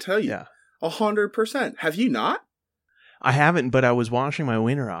can't tell you. Yeah. 100%. Have you not? I haven't, but I was washing my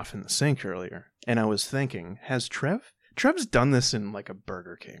wiener off in the sink earlier, and I was thinking, has Trev's done this in like a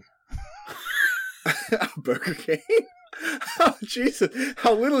Burger King. Burger King? Oh, Jesus.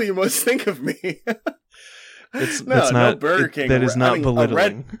 How little you must think of me. No Burger King. That is not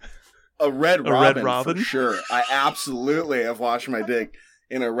belittling. A Red Robin for sure. I absolutely have washed my dick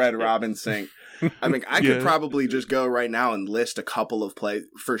in a Red Robin sink. I mean, I could probably just go right now and list a couple of places.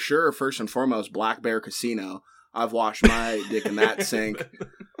 For sure, first and foremost, Black Bear Casino. I've washed my dick in that sink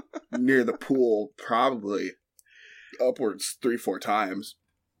near the pool probably upwards 3-4 times.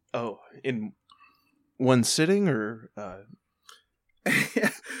 Oh, in one sitting or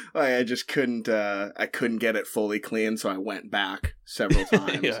I just couldn't I couldn't get it fully clean, so I went back several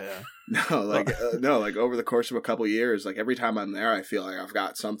times. No, like over the course of a couple years, like every time I'm there I feel like I've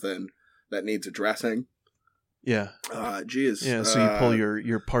got something that needs addressing. Yeah. Geez. Yeah, so you pull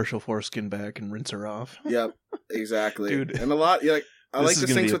your partial foreskin back and rinse her off. Yep, exactly. Dude, and a lot I like the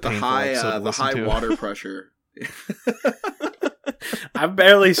things with the high water pressure. I've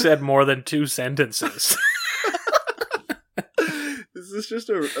barely said more than 2 sentences. This is just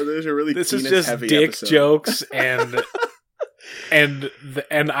really this is just dick episode. Jokes and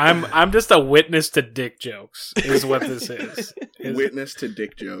I'm just a witness to dick jokes is what this is. Witness to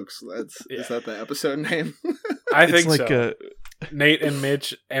dick jokes. Is that the episode name? I think like so. Nate and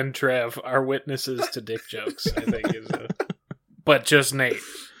Mitch and Trev are witnesses to dick jokes. I think but just Nate.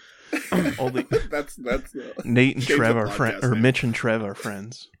 Only that's Nate and Trev are friends, or Mitch and Trev are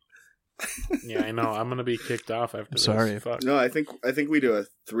friends. Yeah, I know. I'm gonna be kicked off after this. Sorry. Fuck. No, I think we do a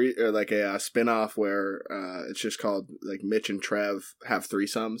spin-off where it's just called like Mitch and Trev have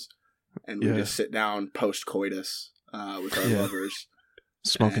threesomes, and we just sit down post coitus with our lovers,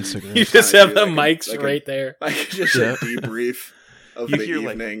 smoking cigarettes. You just have the mics right there, like just a debrief of the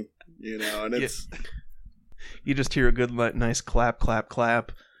evening, and it's You just hear a good, nice clap, clap,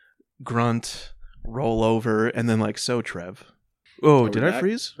 clap, grunt, roll over, and then like, so Trev. Oh, did I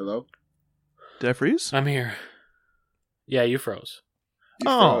freeze? Hello? Did I freeze? I'm here. Yeah, you froze. You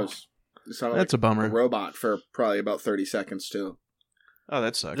froze. That's a bummer. A robot for probably about 30 seconds too. Oh,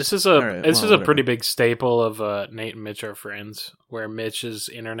 that sucks. This is a pretty big staple of Nate and Mitch are friends, where Mitch's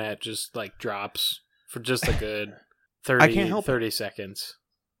internet just like drops for just a good 30 seconds.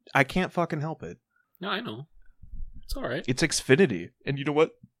 I can't fucking help it. No, I know. It's all right. It's Xfinity. And you know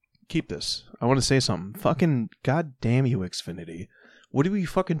what? Keep this. I want to say something. Fucking goddamn you, Xfinity. What do we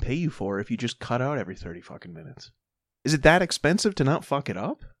fucking pay you for if you just cut out every 30 fucking minutes? Is it that expensive to not fuck it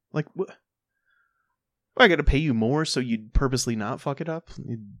up? Like, what? I got to pay you more so you'd purposely not fuck it up?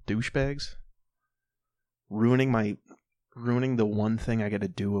 You douchebags. Ruining the one thing I got to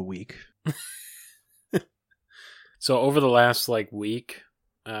do a week. So over the last like week,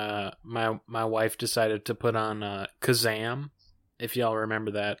 my wife decided to put on Kazam, if y'all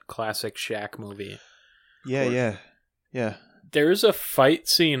remember that classic Shaq movie. Yeah. There's a fight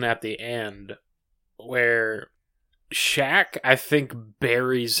scene at the end where Shaq, I think,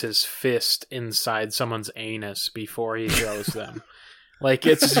 buries his fist inside someone's anus before he throws them. Like,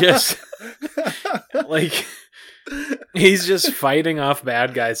 it's just like he's just fighting off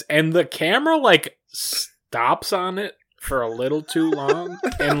bad guys, and the camera like stops on it for a little too long,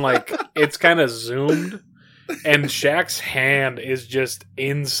 and like it's kind of zoomed, and Shaq's hand is just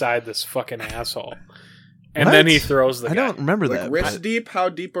inside this fucking asshole, and then he throws the guy. I don't remember like that. Wrist deep? How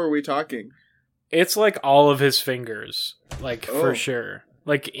deep are we talking? It's like all of his fingers, like for sure,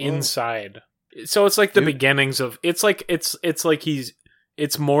 like inside. So it's like the beginnings of. It's like it's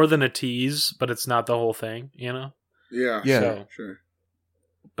more than a tease, but it's not the whole thing, you know? Yeah, so, sure.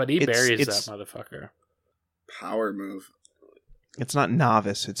 But he buries that motherfucker. Power move. It's not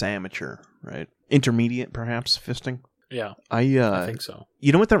novice, it's amateur, right? Intermediate, perhaps, fisting? Yeah, I think so.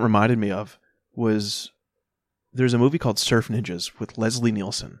 You know what that reminded me of? Was there's a movie called Surf Ninjas with Leslie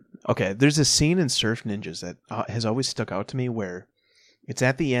Nielsen. Okay, there's a scene in Surf Ninjas that has always stuck out to me where it's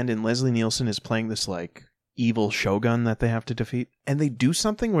at the end and Leslie Nielsen is playing this, like, evil shogun that they have to defeat. And they do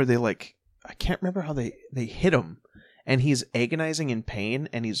something where they, like, I can't remember how they hit him. And he's agonizing in pain,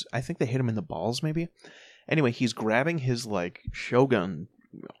 and I think they hit him in the balls, maybe. Anyway, he's grabbing his, like, shogun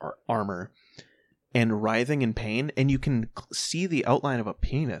armor and writhing in pain, and you can see the outline of a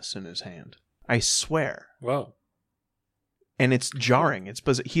penis in his hand. I swear. Whoa. And it's jarring. It's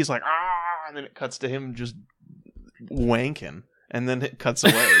he's like, ah, and then it cuts to him just wanking, and then it cuts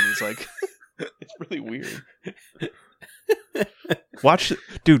away, and he's like, it's really weird.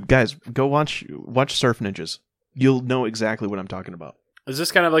 Guys, go watch Surf Ninjas. You'll know exactly what I'm talking about. Is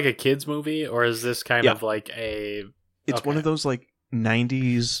this kind of like a kids movie, or is this kind of like a? It's one of those like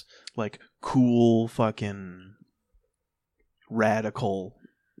 90s like cool fucking radical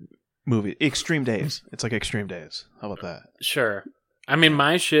movie. Extreme Days. It's like Extreme Days. How about that? Sure. I mean,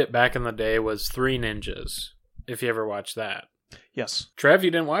 my shit back in the day was Three Ninjas. If you ever watched that. Yes. Trev,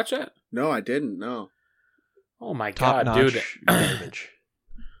 you didn't watch it? No, I didn't. No. Oh my god, dude! Garbage.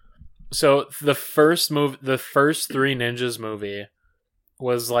 So the first Three Ninjas movie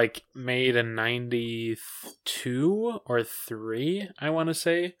was like made in 92 or 3, I want to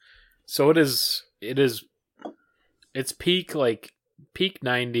say. So it's peak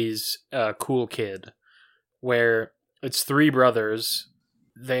 90s cool kid, where it's three brothers.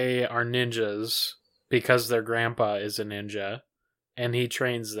 They are ninjas because their grandpa is a ninja and he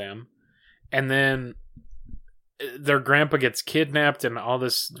trains them. And then their grandpa gets kidnapped and all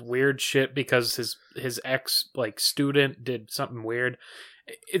this weird shit because his ex student did something weird.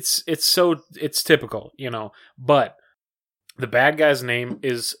 It's typical, you know, but the bad guy's name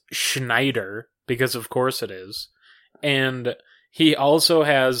is Schneider because of course it is. And he also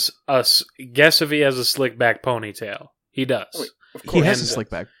has guess if he has a slick back ponytail. He does. Wait, of course. He has a slick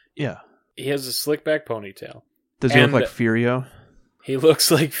back. Yeah. He has a slick back ponytail. Does he look like Furio? He looks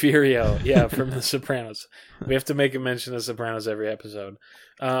like Furio, yeah, from The Sopranos. We have to make a mention of The Sopranos every episode.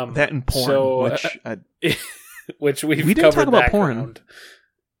 That and porn, which we didn't covered talk about porn.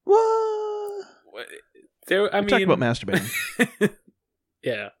 What? We talk about masturbating.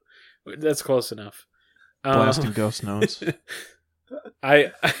 Yeah, that's close enough. Blasting ghost nose.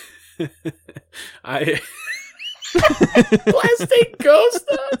 I blasting ghost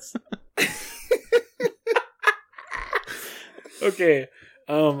nose. Okay,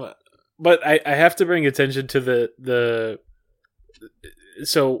 but I have to bring attention to the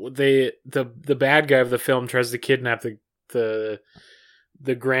bad guy of the film tries to kidnap the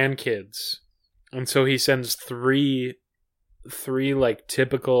grandkids, and so he sends three three like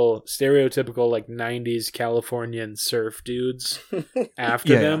stereotypical like 90s Californian surf dudes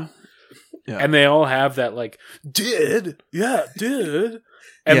after them. Yeah. And they all have that like did. And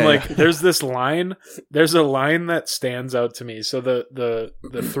there's a line that stands out to me. So the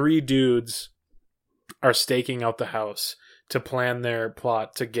three dudes are staking out the house to plan their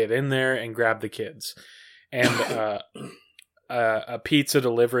plot to get in there and grab the kids. And a pizza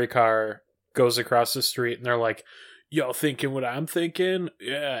delivery car goes across the street and they're like, y'all thinking what I'm thinking?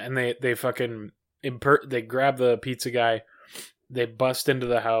 Yeah. And they fucking they grab the pizza guy, they bust into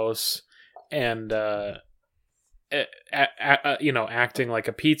the house and acting like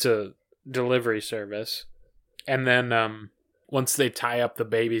a pizza delivery service. And then once they tie up the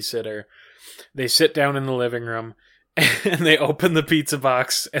babysitter, they sit down in the living room and they open the pizza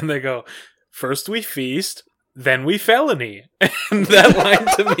box and they go, first we feast, then we felony. And that line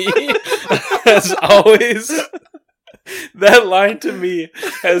to me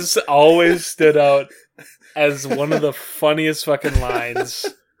has always stood out as one of the funniest fucking lines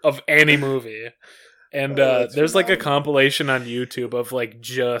of any movie. And there's like a compilation on YouTube of like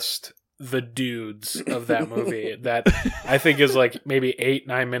just the dudes of that movie that I think is like maybe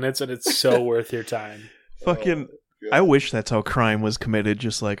 8-9 minutes, and it's so worth your time. Fucking, I wish that's how crime was committed.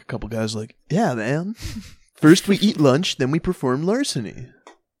 Just like a couple guys like, yeah, man. First we eat lunch, then we perform larceny.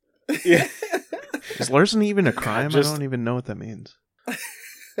 Yeah. Is larceny even a crime? I don't even know what that means.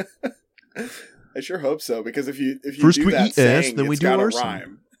 I sure hope so, because if you first do we that eat saying, ass, then we do larceny.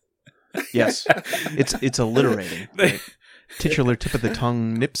 Rhyme. Yes, it's alliterating. Right? Titular tip of the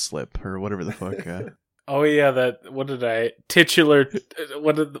tongue nip slip or whatever the fuck. Oh yeah, titular?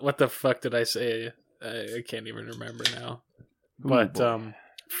 What the fuck did I say? I can't even remember now. But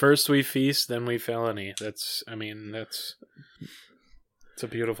first we feast, then we felony. It's a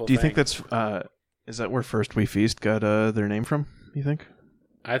beautiful. Do you think that's is that where First We Feast got their name from? You think?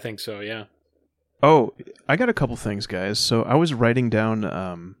 I think so. Yeah. Oh, I got a couple things, guys. So I was writing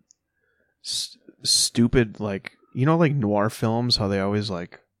down stupid, like, you know, like noir films, how they always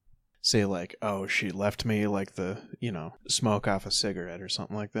like say like, oh, she left me, like the, you know, smoke off a cigarette or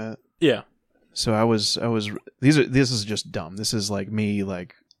something like that. Yeah. So I was this is just dumb. This is like me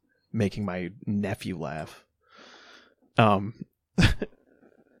like making my nephew laugh.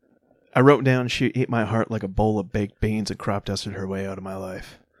 I wrote down, she ate my heart like a bowl of baked beans and crop dusted her way out of my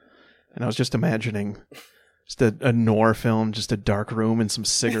life. And I was just imagining just a noir film, just a dark room and some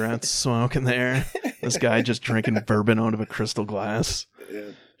cigarettes smoke in there. This guy just drinking bourbon out of a crystal glass.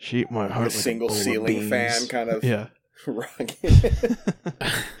 Yeah. She ate my heart like a single bowl ceiling of beans. Fan kind of rocking.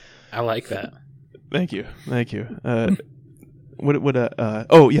 I like that. Thank you.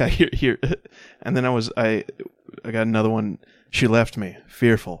 Oh yeah, here. And then I got another one. She left me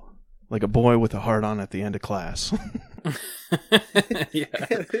fearful, like a boy with a heart on at the end of class. Yeah.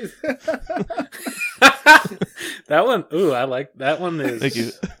 That one, ooh, I like that one. Thank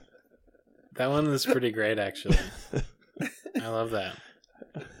you. That one is pretty great, actually. I love that.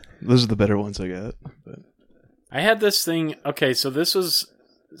 Those are the better ones I got. But. I had this thing. Okay, so this is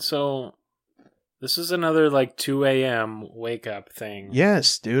another like 2 a.m. wake up thing.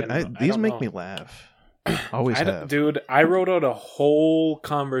 Yes, dude. These make me laugh. Always have. Dude, I wrote out a whole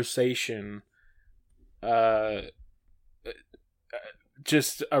conversation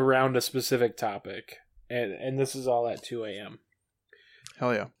just around a specific topic. And this is all at 2 a.m.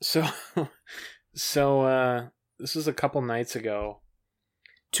 Hell yeah. So this was a couple nights ago.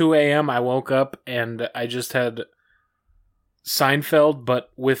 2 a.m. I woke up and I just had Seinfeld, but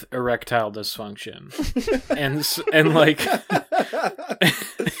with erectile dysfunction. and like...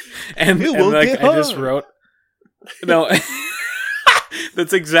 and like I just wrote... No.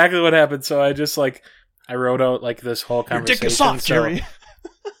 That's exactly what happened. So I just like... I wrote out like this whole conversation. Your dick is soft, Jerry.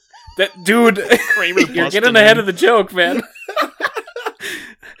 That dude, you're getting ahead of the joke, man.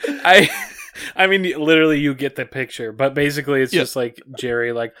 I mean, literally, you get the picture, but basically, it's just like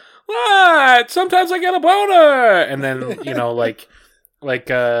Jerry, like, what? Sometimes I get a boner, and then you know, like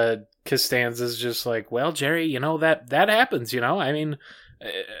Costanza's just like, well, Jerry, you know that happens, you know. I mean,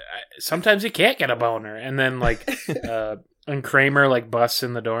 sometimes you can't get a boner, and then like. And Kramer like busts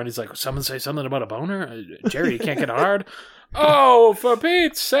in the door and he's like, someone say something about a boner? Jerry, you can't get hard? Oh, for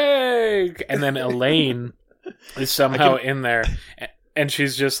Pete's sake! And then Elaine is somehow in there and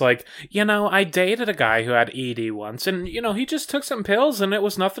she's just like, you know, I dated a guy who had ED once and, you know, he just took some pills and it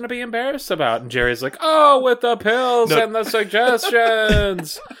was nothing to be embarrassed about. And Jerry's like, oh, with the pills and the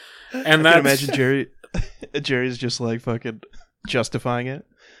suggestions. And I can imagine Jerry's just like fucking justifying it.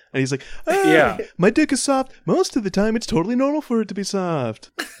 And he's like, yeah, my dick is soft. Most of the time, it's totally normal for it to be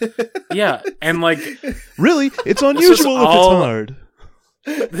soft. Yeah, and like... Really? It's unusual if it's hard.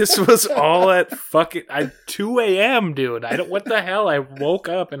 This was all at fucking 2 a.m., dude. What the hell? I woke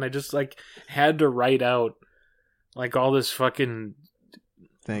up and I just, like, had to write out, like, all this fucking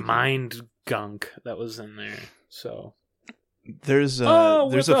mind gunk that was in there. So... There's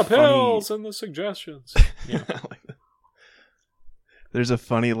a pills and the suggestions. Yeah. There's a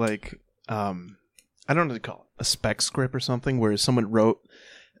funny, like, I don't know what to call it, a spec script or something, where someone wrote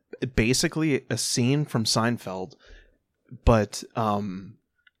basically a scene from Seinfeld, but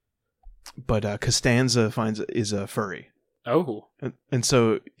Costanza is a furry. Oh, and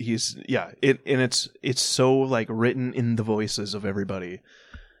so it's so like written in the voices of everybody.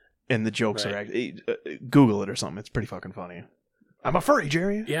 And the jokes are actually... Google it or something. It's pretty fucking funny. I'm a furry,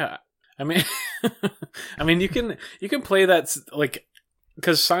 Jerry. Yeah. I mean... you can play that... Like...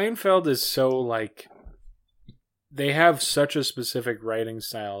 Because Seinfeld is so, like... They have such a specific writing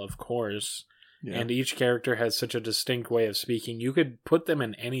style, of course. Yeah. And each character has such a distinct way of speaking. You could put them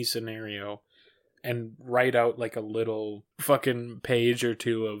in any scenario and write out, like, a little fucking page or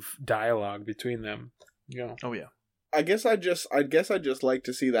two of dialogue between them. Yeah. Oh, yeah. I guess I just like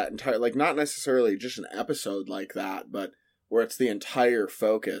to see that entire, like, not necessarily just an episode like that, but where it's the entire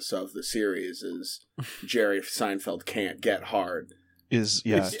focus of the series is Jerry Seinfeld can't get hard. It's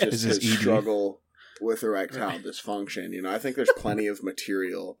just his struggle with erectile dysfunction. You know, I think there's plenty of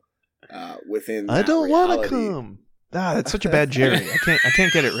material within. I don't want to come. That's such a bad Jerry. I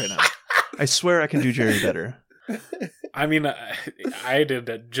can't get it right now. I swear I can do Jerry better. I mean, I did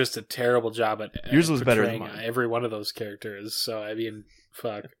just a terrible job at yours was better than mine. Every one of those characters. So I mean,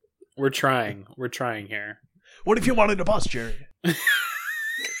 fuck, we're trying here. What if you wanted to bust, Jerry?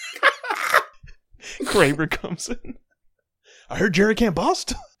 Kramer comes in. I heard Jerry can't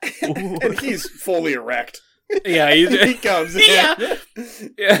bust. And he's fully erect. Yeah, he comes in. Yeah.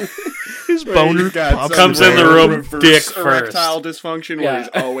 His boner comes in the room dick first. Erectile dysfunction where he's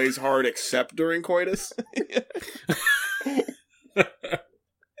always hard except during coitus.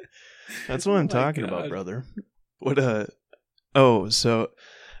 That's what I'm talking about, brother. What all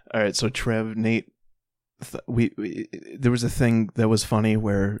right, so Trev, Nate, there was a thing that was funny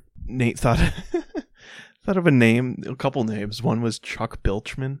where Nate thought of a couple names. One was Chuck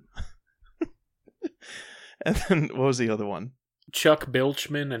Bilchman. And then, what was the other one? Chuck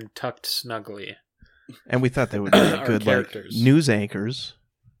Bilchman and Tucked Snugly. And we thought they would be good, like, news anchors.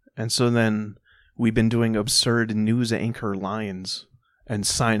 And so then, we've been doing absurd news anchor lines and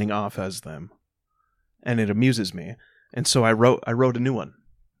signing off as them. And it amuses me. And so I wrote a new one.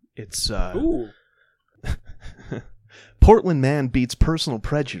 It's, Portland man beats personal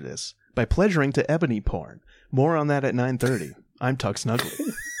prejudice by pleasuring to ebony porn. More on that at 9:30. I'm Tuck Snugly.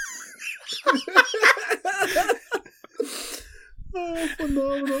 Oh,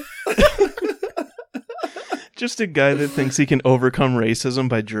 phenomenal. Just a guy that thinks he can overcome racism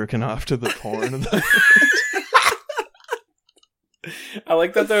by jerking off to the porn. I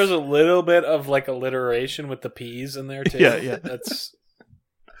like that there's a little bit of, like, alliteration with the P's in there too. Yeah. That's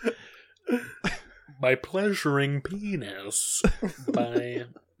by pleasuring penis. By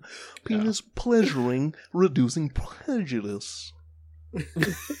penis pleasuring, reducing prejudice.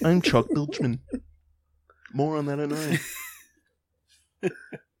 I'm Chuck Bilchman. More on that at 9.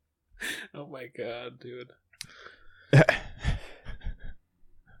 Oh my god, dude.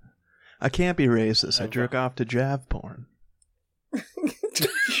 I can't be racist. I jerk off to Jav porn.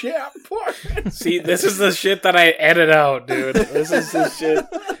 Jav porn? See, this is the shit that I edit out, dude. This is the shit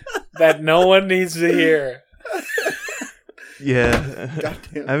that no one needs to hear. Yeah.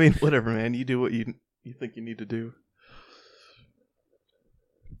 I mean, whatever, man. You do what you think you need to do.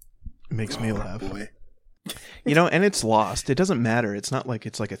 It makes me laugh. Boy. You know, and it's lost. It doesn't matter. It's not like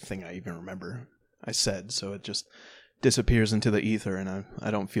it's like a thing I even remember I said, so it just disappears into the ether, and I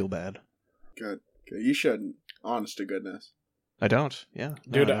don't feel bad. Good. You shouldn't. Honest to goodness. I don't. Yeah.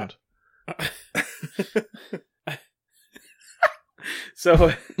 Dude, I don't.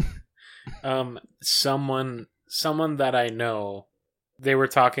 So, someone that I know, they were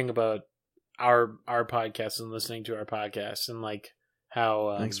talking about our podcast and listening to our podcast, and like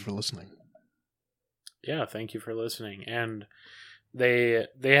how. Thanks for listening. Yeah, thank you for listening. And they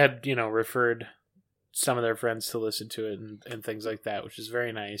had, referred some of their friends to listen to it and things like that, which is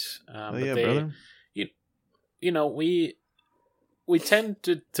very nice. Brother. We tend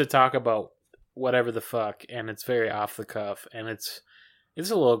to talk about whatever the fuck, and it's very off the cuff, and it's a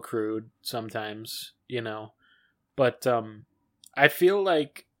little crude sometimes, But I feel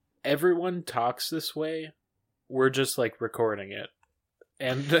like everyone talks this way. We're just like recording it.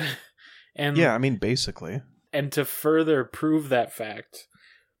 And yeah, I mean, basically. And to further prove that fact,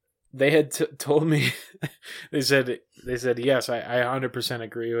 they had told me, they said, yes, I 100%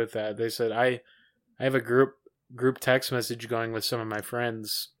 agree with that. They said, I have a group text message going with some of my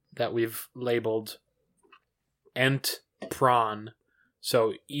friends that we've labeled Ent Prawn.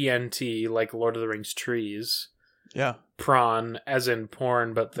 So ENT, like Lord of the Rings trees. Yeah. Prawn, as in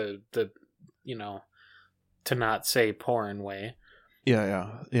porn, but the to not say porn way.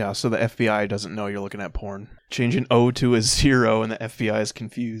 Yeah. So the FBI doesn't know you're looking at porn. Change an O to a 0 and the FBI is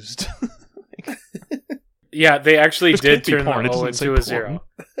confused. Yeah, they actually did turn the O into a 0.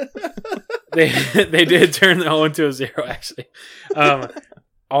 They did turn the O into a 0, actually.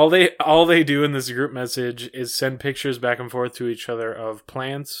 All they do in this group message is send pictures back and forth to each other of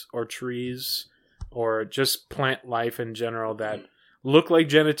plants or trees or just plant life in general that look like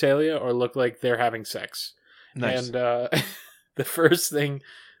genitalia or look like they're having sex. Nice. And the first thing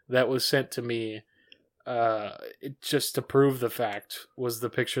that was sent to me, just to prove the fact, was the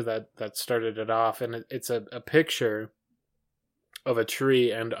picture that started it off. And it's a picture of a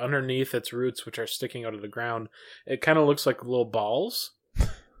tree, and underneath its roots, which are sticking out of the ground, it kind of looks like little balls.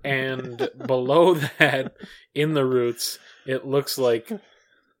 And below that, in the roots, it looks like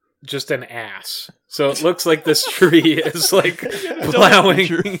just an ass. So it looks like this tree is like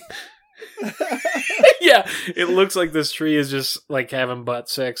plowing. Yeah, it looks like this tree is just like having butt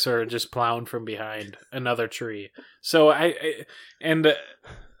sex or just plowing from behind another tree. So I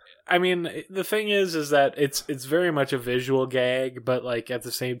mean, the thing is that it's very much a visual gag, but like at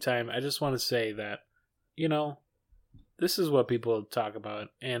the same time, I just want to say that, this is what people talk about,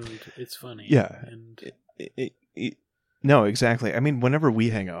 and it's funny. Yeah. And no, exactly. I mean, whenever we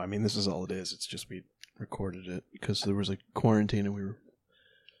hang out, I mean, this is all it is. It's just we recorded it because there was a quarantine and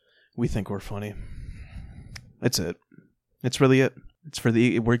we think we're funny. That's it. It's really it. It's for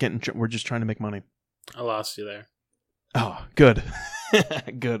we're just trying to make money. I lost you there. Oh, good.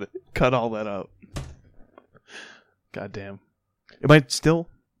 Good. Cut all that out. God damn. Am I still?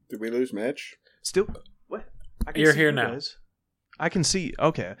 Did we lose Mitch? Still? What? You're here now. Guys. I can see.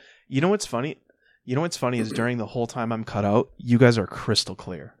 Okay. You know what's funny? Is during the whole time I'm cut out, you guys are crystal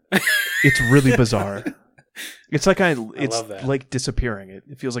clear. It's really bizarre. It's like it's like disappearing.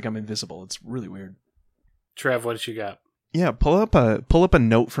 It feels like I'm invisible. It's really weird. Trev, what you got? Yeah, pull up a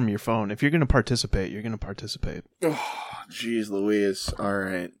note from your phone. If you're going to participate, you're going to participate. Oh, jeez Louise. All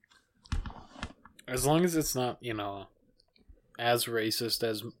right. As long as it's not, as racist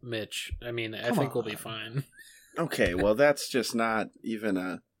as Mitch. I mean, I think we'll be fine. Okay, well that's just not even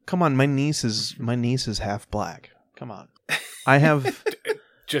a... Come on, my niece is half black. Come on. I have a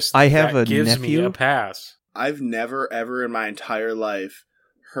gives nephew. Me a pass. I've never ever in my entire life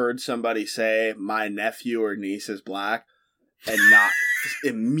heard somebody say my nephew or niece is black and not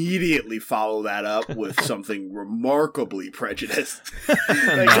immediately follow that up with something remarkably prejudiced.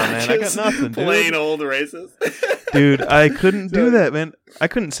 Man, I got nothing, plain old racist. Dude, I couldn't do that, man. I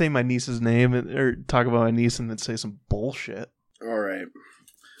couldn't say my niece's name or talk about my niece and then say some bullshit. All right.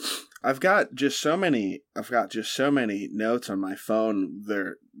 I've got just so many notes on my phone.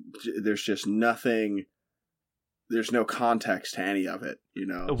 There's just nothing. There's no context to any of it,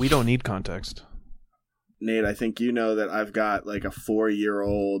 We don't need context. Nate, I think you know that I've got like a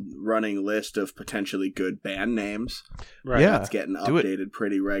 4-year-old running list of potentially good band names. Right. Yeah, it's getting updated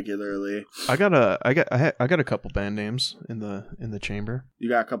pretty regularly. I got a couple band names in the chamber. You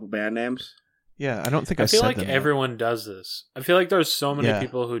got a couple band names? Yeah, I don't think I feel said like them everyone does this. I feel like there's so many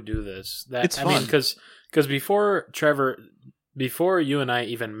people who do this. It's fun. Because before Trevor, before you and I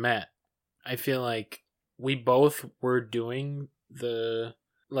even met, I feel like we both were doing the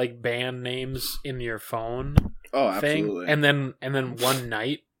like band names in your phone thing. Absolutely. And then one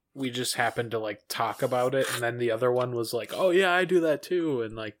night we just happened to like talk about it, and then the other one was like, "Oh yeah, I do that too."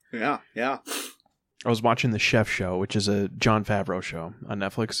 And like Yeah. I was watching The Chef Show, which is a Jon Favreau show on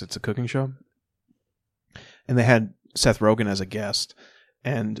Netflix. It's a cooking show. And they had Seth Rogen as a guest,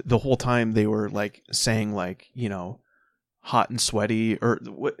 and the whole time they were like saying like, hot and sweaty, or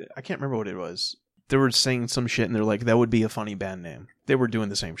what, I can't remember what it was. They were saying some shit and they're like, that would be a funny band name. They were doing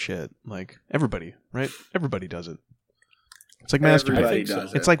the same shit. Like everybody, right? Everybody does it. It's like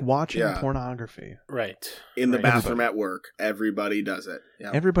masturbating. It's like watching pornography. Right. In the bathroom at work. Everybody does it.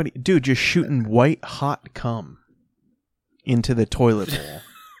 Yep. Everybody, dude, just shooting white hot cum into the toilet bowl.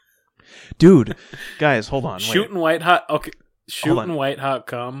 Dude, guys, hold on. Shooting white hot. Okay, shooting white hot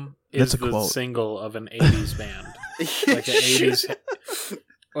cum is the single of an '80s band,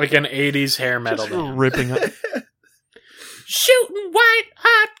 like an '80s hair metal band. Ripping up. Shooting white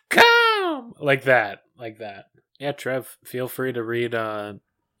hot cum, like that. Yeah, Trev, feel free to read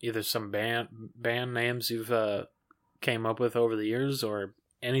either some band names you've came up with over the years or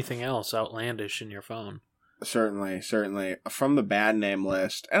anything else outlandish in your phone. Certainly. From the band name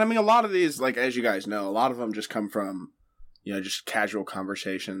list. And I mean, a lot of these, like, as you guys know, a lot of them just come from, just casual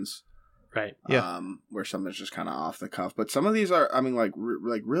conversations. Right. Yeah. Where something's just kind of off the cuff. But some of these are, I mean, like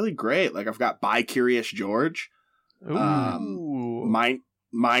really great. Like, I've got By Curious George. Ooh.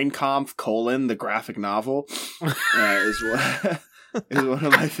 Mein Kampf: the graphic novel is one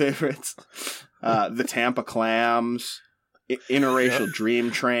of my favorites. The Tampa Clams, Interracial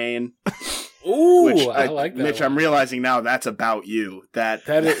Dream Train. Ooh, I like that. Mitch, I'm realizing now that's about you. That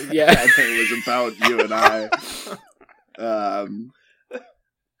is, that thing was about you and I.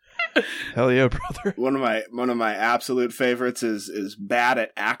 Hell yeah, brother. One of my absolute favorites is bad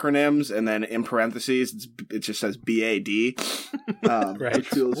at acronyms, and then in parentheses it just says BAD. Right. Which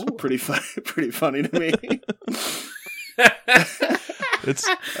feels pretty funny to me. It's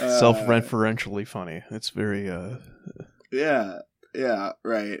self-referentially funny. It's very Yeah,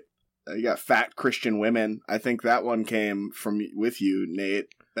 right. You got Fat Christian Women. I think that one came with you, Nate.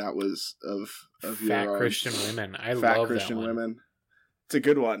 That was of Fat your Christian Women. I Fat love Christian that one. Women. It's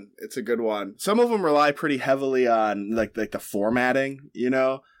a good one. Some of them rely pretty heavily on like the formatting,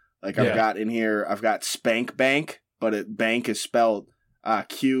 Like I've got Spank Bank, but bank is spelled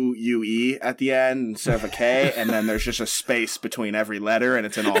QUE at the end instead of a K, and then there's just a space between every letter, and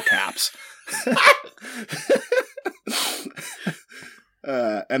it's in all caps.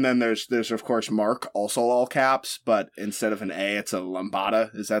 And then there's of course Mark, also all caps, but instead of an A, it's a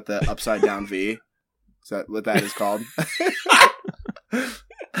lambada. Is that the upside down V? Is that what that is called?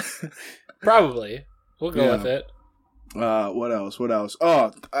 Probably. We'll go with it. What else?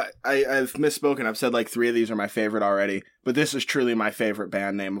 Oh, I've misspoken. I've said like 3 of these are my favorite already, but this is truly my favorite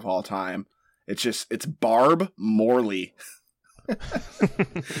band name of all time. It's Barb Morley.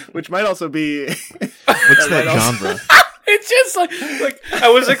 Which might also be... What's that genre? It's just like I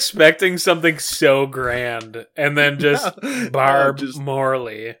was expecting something so grand, and then just Barb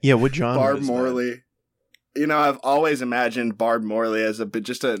Morley. Yeah, what genre? Barb Morley. I've always imagined Barb Morley as an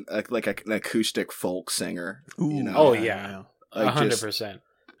acoustic folk singer. Oh yeah, 100%.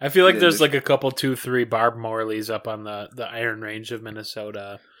 I feel like there's like a couple, 2-3 Barb Morleys up on the Iron Range of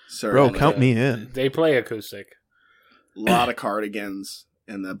Minnesota. Bro, count me in. They play acoustic. A lot of Cardigans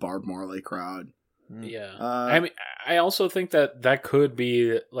in the Barb Morley crowd. Yeah, I mean, I also think that could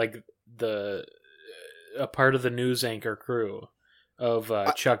be like a part of the news anchor crew of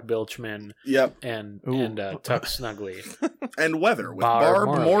Chuck Bilchman. Yep, and Tuck Snugley and Weather with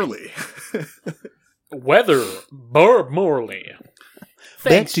Barb Morley. Weather, Barb Morley.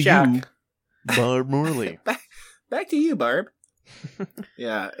 Thanks, Chuck. You, Barb Morley. Back to you, Barb.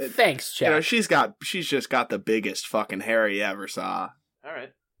 Yeah. Thanks, Chuck. She's just got the biggest fucking hair you ever saw. All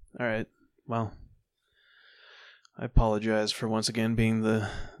right. Well, I apologize for once again being the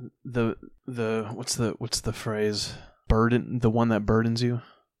what's the phrase? Burden, the one that burdens you.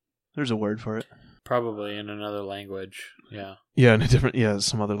 There's a word for it. Probably in another language. Yeah. Yeah, in a different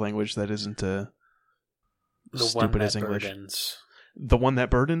some other language that isn't the stupid as English. Burdens. The one that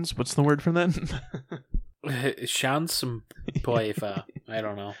burdens. What's the word for that? Schadenfreude. I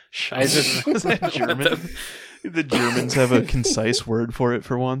don't know. Is that German? The Germans have a concise word for it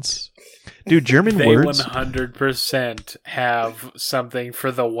for once. Dude, German they words... They 100% have something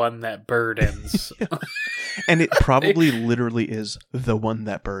for the one that burdens. Yeah. And it probably literally is the one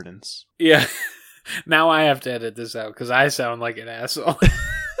that burdens. Yeah. Now I have to edit this out because I sound like an asshole.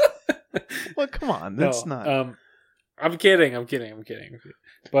 Well, come on. That's not... I'm kidding.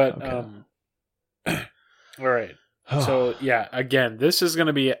 But, okay. All right. So, yeah, again, this is going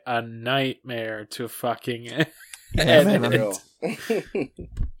to be a nightmare to fucking edit.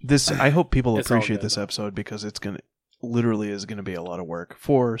 I hope people appreciate this episode because it's literally is going to be a lot of work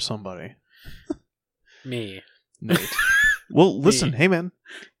for somebody. Me. Nate. Well, listen, hey man,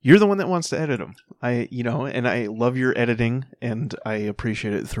 you're the one that wants to edit them. And I love your editing and I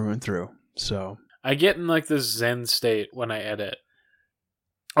appreciate it through and through. So I get in like this Zen state when I edit.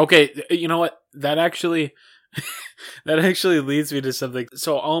 Okay, you know what? That actually leads me to something.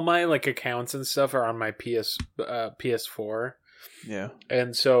 So all my like accounts and stuff are on my PS4. Yeah.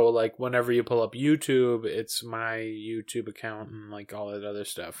 And so like whenever you pull up YouTube, it's my YouTube account and like all that other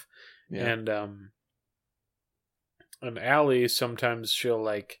stuff. Yeah. And Allie sometimes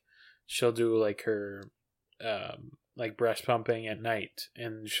she'll do like her like breast pumping at night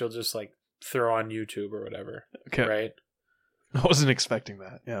and she'll just like throw on YouTube or whatever. Okay. Right? I wasn't expecting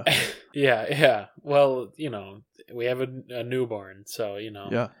that. Yeah. Yeah. Well, we have a newborn, so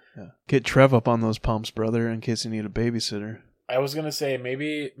Yeah. Get Trev up on those pumps, brother, in case you need a babysitter. I was gonna say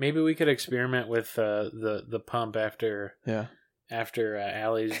maybe we could experiment with the pump after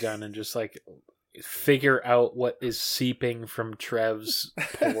Allie's done and just like figure out what is seeping from Trev's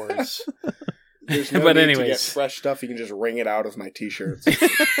pores. There's no need to get fresh stuff. You can just wring it out of my t-shirts.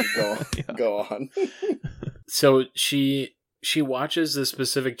 Go on. So she watches this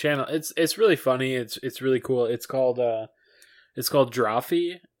specific channel. It's really funny. It's really cool. It's called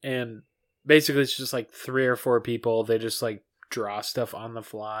Drawfee, and basically it's just like 3 or 4 people. They just like draw stuff on the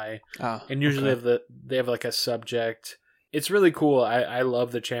fly, and usually they have like a subject. It's really cool. I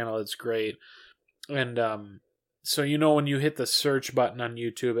love the channel. It's great. And so when you hit the search button on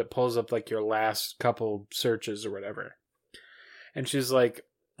YouTube, it pulls up like your last couple searches or whatever. And she's like,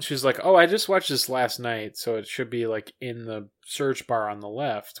 oh, I just watched this last night, so it should be like in the search bar on the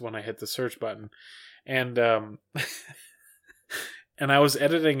left when I hit the search button. And and I was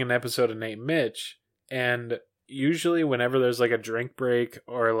editing an episode of Nate and Mitch, and usually whenever there's like a drink break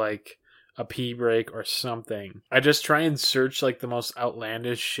or like a pee break or something, I just try and search like the most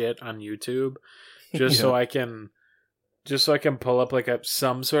outlandish shit on YouTube so I can pull up like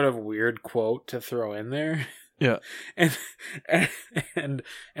some sort of weird quote to throw in there. Yeah. And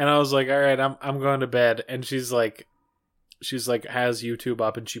I was like, all right, I'm going to bed. And she's like has YouTube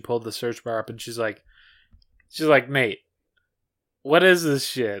up, and she pulled the search bar up, and she's like, Nate, what is this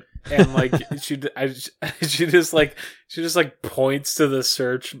shit? And like she just points to the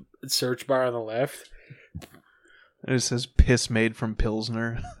search bar on the left. And it says piss made from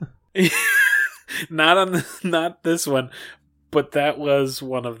Pilsner. Not this one, but that was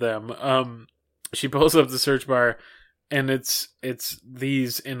one of them. She pulls up the search bar, and it's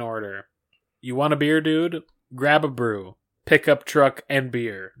these in order. You want a beer, dude? Grab a brew. Pickup truck and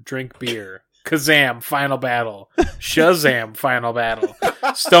beer. Drink beer. Kazam, final battle. Shazam, final battle.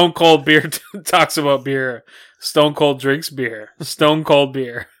 Stone Cold Beer talks about beer. Stone Cold drinks beer. Stone Cold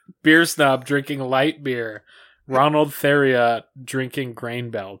beer. Beer Snob drinking light beer. Ronald Theriot drinking Grain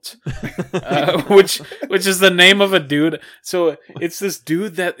Belt, which is the name of a dude. So it's this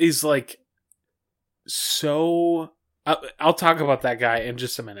dude that is like so. I'll talk about that guy in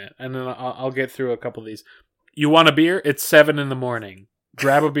just a minute, and then I'll get through a couple of these. You want a beer? It's 7 a.m.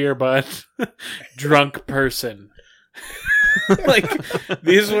 Grab a beer, bud. Drunk person. Like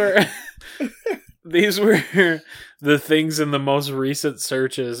these were the things in the most recent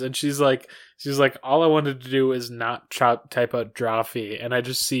searches, and she's like, all I wanted to do is not type out Drawfee, and I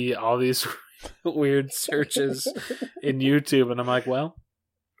just see all these weird searches in YouTube, and I'm like, well,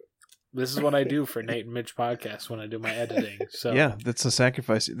 this is what I do for Nate and Mitch podcast when I do my editing. So yeah, that's the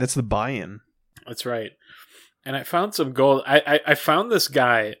sacrifice. That's the buy-in. That's right. And I found some gold. I found this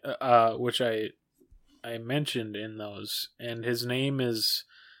guy, which I mentioned in those, and his name is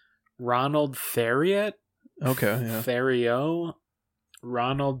Ronald Theriot. Okay, yeah. Theriot.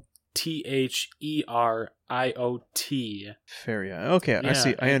 Ronald Theriot. Theriot. Okay, yeah. I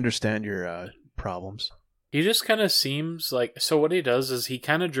see. I understand your problems. He just kind of seems like... So what he does is he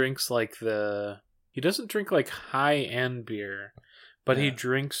kind of drinks like he doesn't drink like high-end beer, but he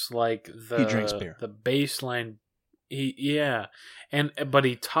drinks like he drinks beer. The baseline. But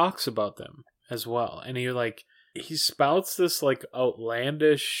he talks about them as well, and he spouts this like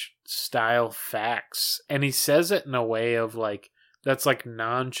outlandish style facts, and he says it in a way of like that's like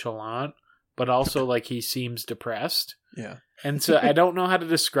nonchalant, but also like he seems depressed. Yeah. And so I don't know how to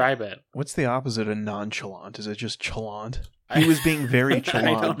describe it. What's the opposite of nonchalant? Is it just chalant? He was being very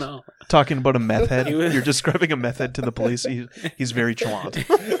chalant. I don't know. Talking about a meth head. You're describing a meth head to the police. He's very chalant.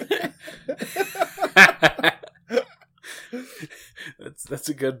 That's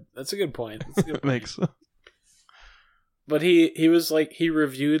a good point. Thanks. But he was like, he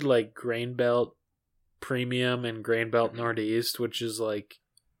reviewed like Grain Belt Premium and Grain Belt Northeast, which is like,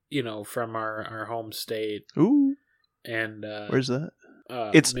 from our home state. Ooh. And where's that?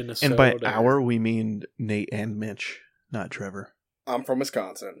 It's Minnesota. And by our we mean Nate and Mitch, not Trevor. I'm from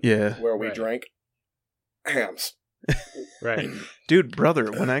Wisconsin. Yeah. Where we drank hams. Right. Dude,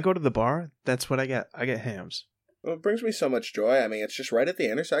 brother, when I go to the bar, that's what I get. I get hams. Well, it brings me so much joy. I mean, it's just right at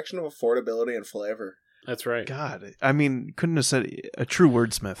the intersection of affordability and flavor. That's right. God, I mean, couldn't have said a true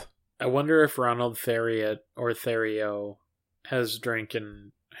wordsmith. I wonder if Ronald Theriot or Theriot has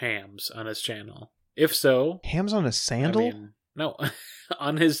drinking hams on his channel. If so... Hams on a sandal? I mean, no,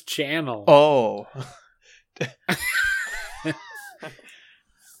 on his channel. Oh.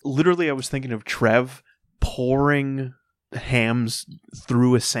 Literally, I was thinking of Trev pouring hams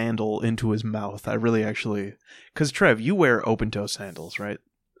through a sandal into his mouth. I really actually... Because, Trev, you wear open-toe sandals, right?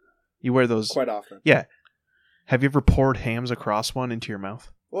 You wear those... Quite often. Yeah. Have you ever poured hams across one into your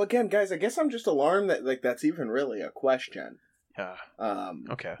mouth? Well, again, guys, I guess I'm just alarmed that that's even really a question. Yeah.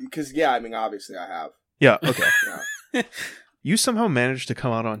 Okay. Because, yeah, I mean, obviously I have. Yeah, okay. Yeah. You somehow managed to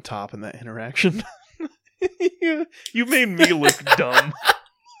come out on top in that interaction. You made me look dumb.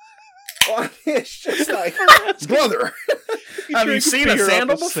 Well, it's just like, brother, have you seen a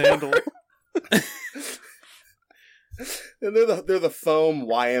sandal before? And they're the foam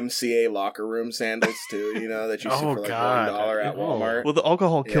YMCA locker room sandals too, that you see for like $1 at Walmart. Well, the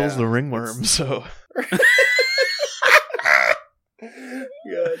alcohol kills the ringworm, so.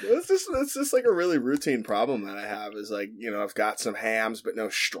 Yeah, it's just like a really routine problem that I have is like, I've got some hams but no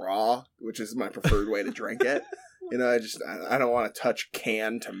straw, which is my preferred way to drink it. I don't want to touch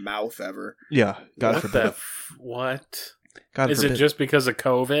can to mouth ever. Yeah, God forbid. What? God is forbid. it just because of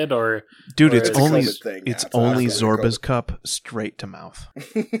COVID or? Dude, or it's only Zorba's cup straight to mouth.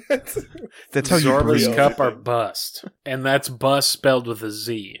 That's how you breathe. Zorba's cup are bust, and that's bust spelled with a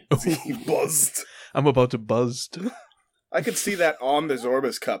Z. Buzzed. I'm about to buzzed. I could see that on the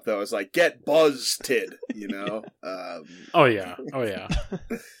Zorba's cup though. It's like get buzzed, Oh yeah.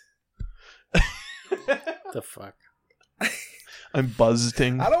 The fuck. I'm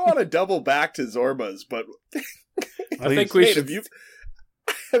buzzing. I don't want to double back to Zorba's, but I think we Nate, should.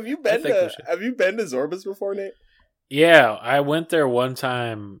 Have you been to Zorba's before, Nate? Yeah, I went there one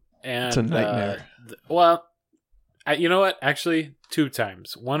time, and it's a nightmare. You know what? Actually, 2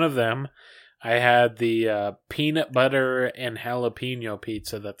 times. One of them, I had the peanut butter and jalapeno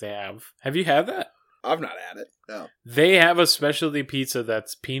pizza that they have. Have you had that? I've not had it. No. They have a specialty pizza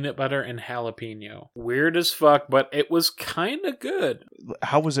that's peanut butter and jalapeno. Weird as fuck, but it was kind of good.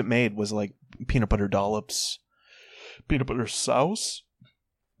 How was it made? Was it like peanut butter dollops, peanut butter sauce,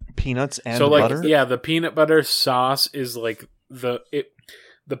 peanuts and butter? Yeah, the peanut butter sauce is like the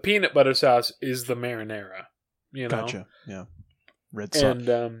peanut butter sauce is the marinara. Gotcha. Yeah. Red sauce.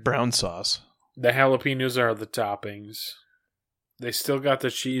 And brown sauce. The jalapenos are the toppings. They still got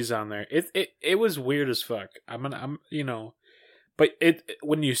the cheese on there. It was weird as fuck. But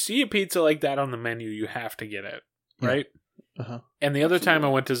when you see a pizza like that on the menu, you have to get it, right? Yeah. Uh-huh. And the other time I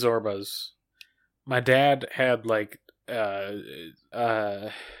went to Zorba's, my dad had like 7.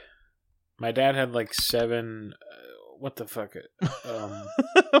 What the fuck?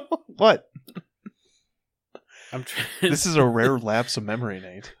 What? I'm trying. This is a rare lapse of memory,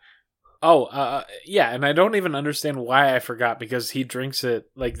 Nate. Oh, yeah, and I don't even understand why I forgot, because he drinks it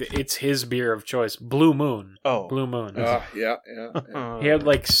like it's his beer of choice. Blue Moon. Oh. Blue Moon. Yeah. He had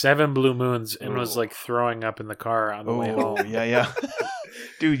like 7 Blue Moons and was like throwing up in the car on the way home. Oh, yeah.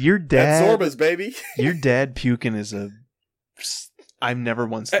 Dude, your dad... That's Zorba's, baby. Your dad puking is a... I've never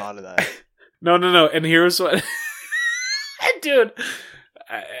once thought of that. No, and here's what... Dude...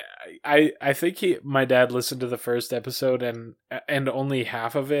 I think my dad listened to the first episode and only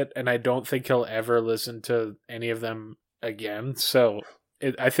half of it, and I don't think he'll ever listen to any of them again. So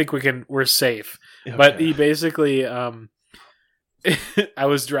I think we're safe. Okay. But he basically, I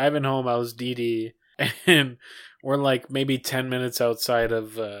was driving home. I was DD, and we're like maybe 10 minutes outside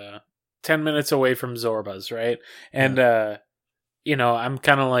of 10 minutes away from Zorba's, right? And I'm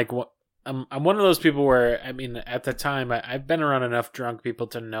kind of like I'm one of those people where, I mean, at the time, I've been around enough drunk people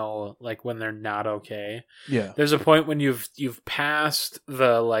to know, like, when they're not okay. Yeah. There's a point when you've passed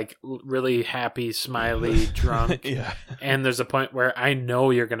the, like, really happy, smiley drunk. Yeah. And there's a point where I know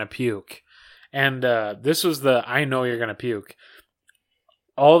you're going to puke. And this was the I know you're going to puke.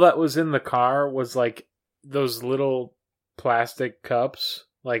 All that was in the car was, like, those little plastic cups,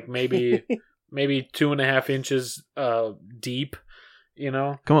 like, maybe 2.5 inches deep.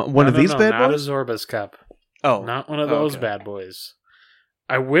 Come on, one of these bad boys? Not a Zorba's cup. Oh. Not one of those bad boys.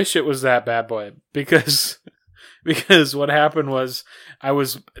 I wish it was that bad boy, because what happened was I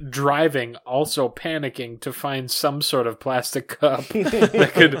was driving, also panicking to find some sort of plastic cup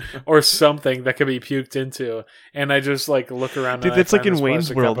or something that could be puked into, and I just like look around. Dude, that's like in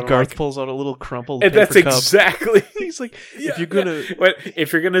Wayne's World. Garth pulls out a little crumpled paper that's cup. Exactly. He's like, if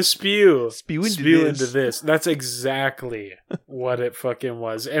you're gonna spew into this. That's exactly what it fucking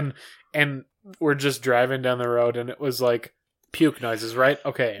was, and we're just driving down the road, and it was like puke noises, right?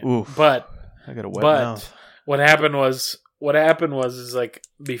 Okay. Oof. But I got a wet mouth. What happened was is like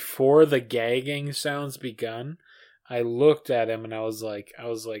before the gagging sounds begun, I looked at him and I was like,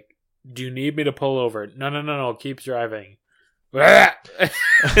 do you need me to pull over? No, keep driving.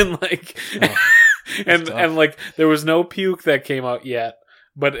 And like and like there was no puke that came out yet,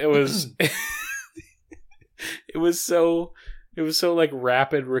 but it was It was so like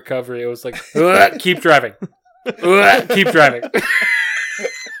rapid recovery. It was like, keep driving. Keep driving.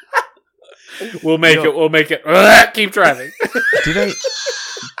 We'll make it. Keep driving.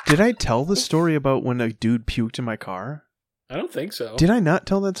 Did I tell the story about when a dude puked in my car? I don't think so. Did I not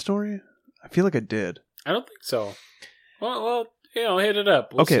tell that story? I feel like I did. I don't think so. Well, hit it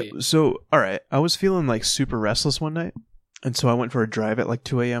up. We'll see. So, all right. I was feeling like super restless one night. And so I went for a drive at like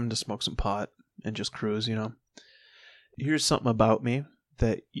 2 a.m. to smoke some pot and just cruise, Here's something about me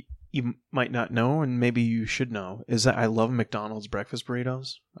that you might not know, and maybe you should know, is that I love McDonald's breakfast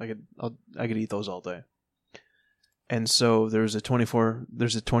burritos. I could eat those all day. And so there's a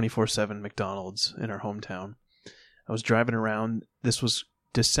 24/7 McDonald's in our hometown. I was driving around. This was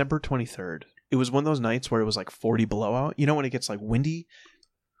December 23rd. It was one of those nights where it was like 40 below out. You know when it gets like windy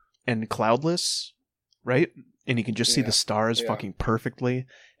and cloudless, right? And you can just see the stars fucking perfectly,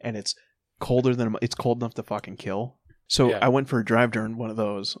 and it's cold enough to fucking kill. So I went for a drive during one of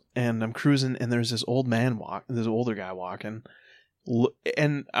those, and I'm cruising, and there's this older guy walking,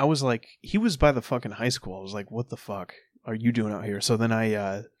 and I was like, he was by the fucking high school. I was like, what the fuck are you doing out here? So then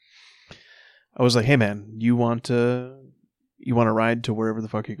I was like, hey man, you want to ride to wherever the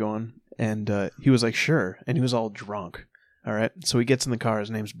fuck you're going? And he was like, sure. And he was all drunk. All right. So he gets in the car. His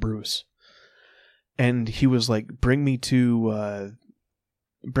name's Bruce. And he was like, bring me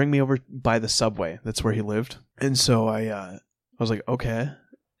over by the subway. That's where he lived. And so I was like, okay.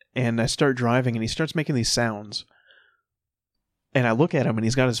 And I start driving, and he starts making these sounds. And I look at him, and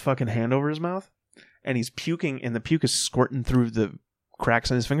he's got his fucking hand over his mouth, and he's puking, and the puke is squirting through the cracks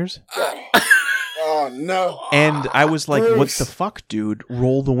in his fingers. Oh, no. And I was like, Bruce. What the fuck, dude?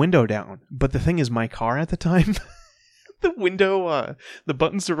 Roll the window down. But the thing is, my car at the time, the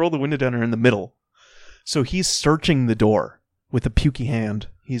buttons to roll the window down are in the middle. So he's searching the door with a pukey hand.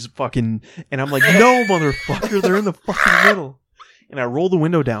 He's fucking... And I'm like, no, motherfucker, they're in the fucking middle. And I roll the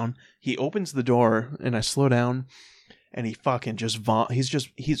window down. He opens the door, and I slow down, and he fucking just...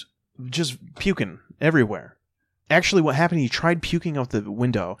 He's just puking everywhere. Actually, what happened, he tried puking out the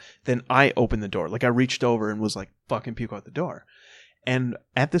window, then I opened the door. Like, I reached over and was like, fucking puke out the door. And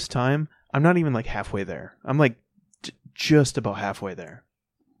at this time, I'm not even like halfway there. I'm like just about halfway there.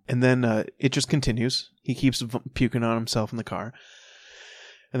 And then it just continues. He keeps puking on himself in the car.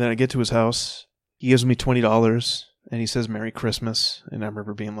 And then I get to his house. He gives me $20, and he says, Merry Christmas. And I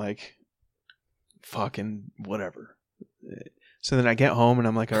remember being like, fucking whatever. So then I get home, and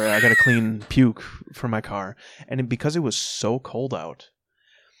I'm like, all right, I got to clean puke from my car. And because it was so cold out,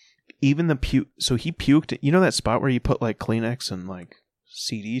 even the puke... So he puked... You know that spot where you put like Kleenex and like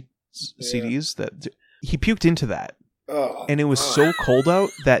CDs? That he puked into that. And it was so cold out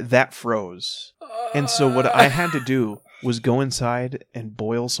that froze. And so what I had to do was go inside and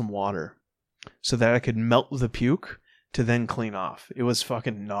boil some water so that I could melt the puke to then clean off. It was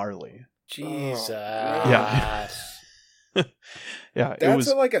fucking gnarly. Jesus. Yeah. Yeah, that's it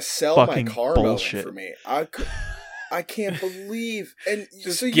was like a sell my car bullshit moment for me. I can't believe. And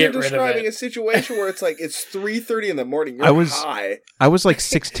so you're describing a situation where it's like it's 3:30 in the morning. You're high. I was like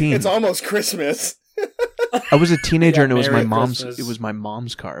 16. It's almost Christmas. I was a teenager, and it was Merry my mom's. Christmas. It was my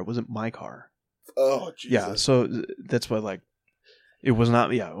mom's car. It wasn't my car. Oh, Jesus. Yeah, so that's why like it was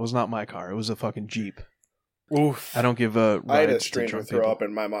not. Yeah, it was not my car. It was a fucking Jeep. Oof. I don't give a. I had a stranger throw up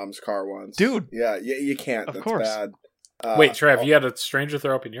in my mom's car once, dude. Yeah, you can't. That's course. bad. Wait, Trev, you had a stranger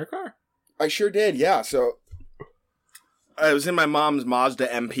throw up in your car? I sure did. Yeah. So I was in my mom's Mazda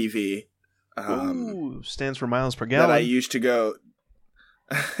MPV. Ooh, stands for miles per gallon. That I used to go.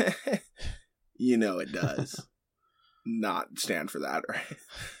 You know it does not stand for that,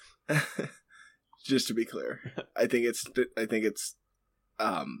 right? Just to be clear, I think it's.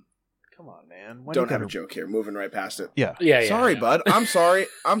 Come on, man. Don't have a joke here. Moving right past it. Yeah. Sorry, bud. I'm sorry.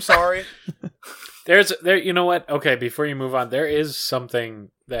 There. You know what? Okay, before you move on, there is something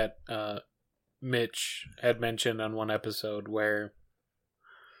that Mitch had mentioned on one episode where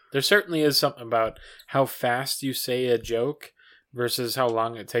there certainly is something about how fast you say a joke versus how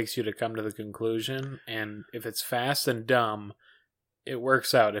long it takes you to come to the conclusion. And if it's fast and dumb, it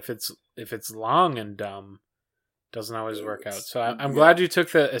works out. If it's long and dumb, it doesn't always work out. So I'm glad you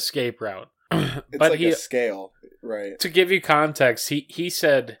took the escape route. It's but like a scale, right? To give you context, he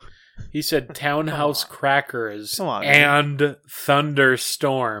said townhouse crackers and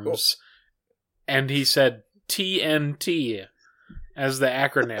thunderstorms, and he said TNT as the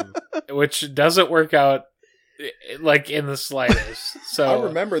acronym, which doesn't work out like in the slightest. So I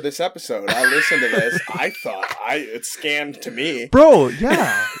remember this episode. I listened to this. I thought it scanned to me, bro.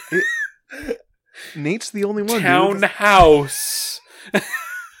 Yeah, Nate's the only one. Townhouse.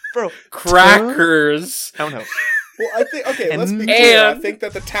 Bro, crackers. Townhouse. Well, I think let's be clear. I think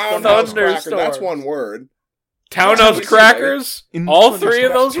that the townhouse cracker, that's one word. Townhouse crackers? All three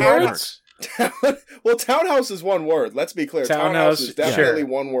of those words? Well, townhouse is one word. Let's be clear. Townhouse is definitely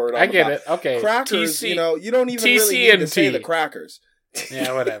one word. I get it. Okay. Crackers, you don't even really need to say the crackers.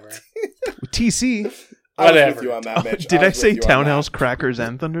 Yeah, whatever. TC. I was with you on that, Mitch. Did I say townhouse crackers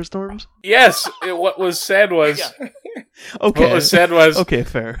and thunderstorms? Yes. What was said was... Okay. What was said was... Okay,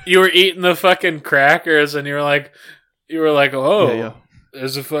 fair. You were eating the fucking crackers and you were like, oh,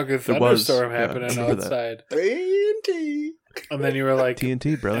 there's a fucking thunderstorm happening outside. TNT. And then you were like...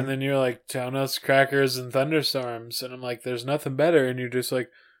 TNT, brother. And then you were like, townhouse crackers and thunderstorms. And I'm like, there's nothing better. And you're just like,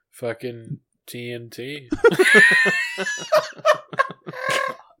 fucking TNT.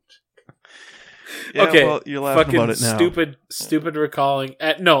 Yeah, okay, well, you're laughing fucking about it now. Stupid recalling.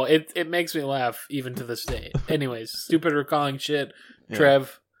 No, it makes me laugh even to this day. Anyways, stupid recalling shit. Yeah.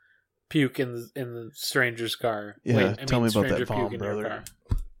 Trev, puke in the stranger's car. Yeah, tell me about that bomb, brother.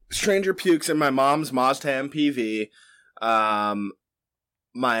 Stranger pukes in my mom's Mazda MPV.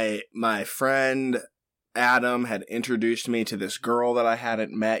 My friend Adam had introduced me to this girl that I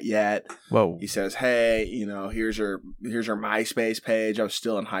hadn't met yet. Whoa. He says, "Hey, here's her MySpace page." I was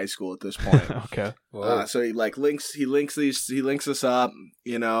still in high school at this point. Okay. So he links us up,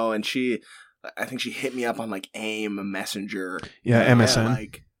 and I think she hit me up on like AIM Messenger. Yeah, MSN. At,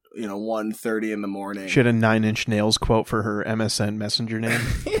 like 1:30 in the morning. She had a 9 Inch Nails quote for her MSN Messenger name.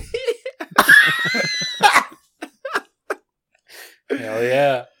 Hell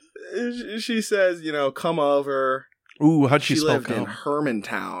yeah. She says, come over. Ooh, how'd she spell lived in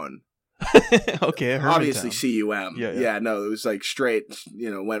Hermantown. Okay, Hermantown. Obviously CUM. Yeah, no, it was like straight,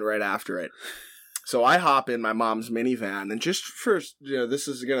 went right after it. So I hop in my mom's minivan, and just first, this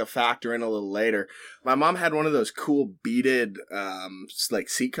is going to factor in a little later. My mom had one of those cool beaded, like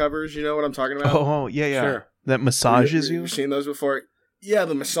seat covers. You know what I'm talking about? Oh, yeah. Sure. That massages you? You've seen those before? Yeah,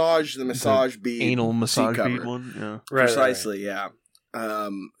 the massage bead. Anal massage bead one? Yeah. Right, precisely, right. Yeah.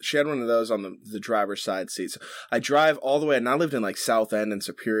 She had one of those on the driver's side seat. So I drive all the way, and I lived in like South End and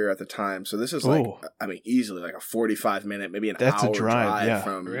Superior at the time. So this is easily like a 45-minute, maybe an hour drive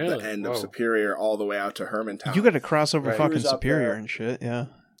from the end of Superior all the way out to Hermantown. You got to cross over fucking Superior and shit, yeah.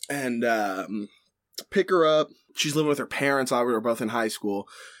 And pick her up. She's living with her parents. We were both in high school,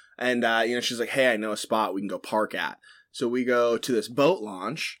 and she's like, "Hey, I know a spot we can go park at." So we go to this boat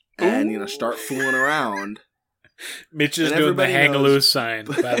launch and start fooling around. Mitch is doing the hang loose sign,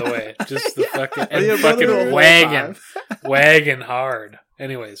 by the way. Just the fucking wagging hard.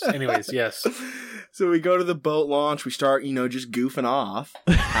 Anyways, yes. So we go to the boat launch. We start, just goofing off,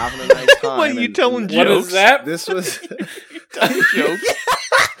 having a nice time. What are you telling jokes? What is that? This was telling jokes.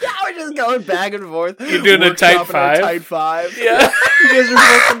 We're just going back and forth. You're doing a tight five? Tight five. Yeah. You guys are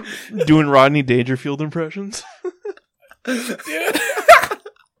fucking doing Rodney Dangerfield impressions. Yeah.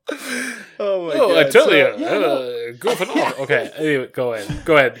 Oh my god! I tell you, goofing off. Okay, anyway, go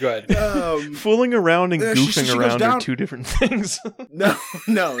ahead. Fooling around and goofing around are two different things. No,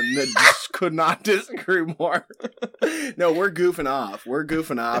 could not disagree more. No, we're goofing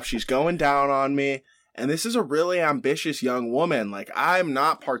off. She's going down on me. And this is a really ambitious young woman. Like, I'm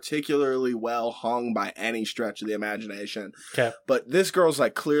not particularly well hung by any stretch of the imagination. Okay. But this girl's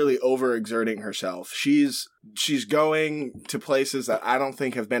like clearly overexerting herself. She's going to places that I don't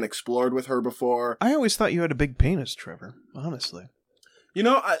think have been explored with her before. I always thought you had a big penis, Trevor. Honestly.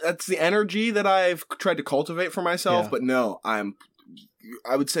 That's the energy that I've tried to cultivate for myself. But no, I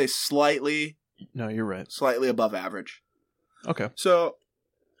would say slightly. No, you're right. Slightly above average. Okay. So.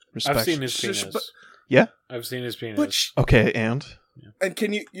 Respect. I've seen his penis. Yeah? I've seen his penis. Okay, and? And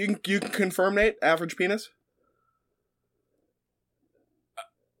can you can confirm, Nate, average penis?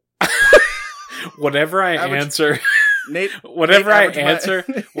 Whatever I answer, Nate. Whatever I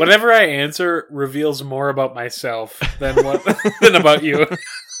answer reveals more about myself than about you.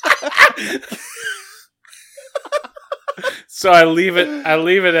 So I leave it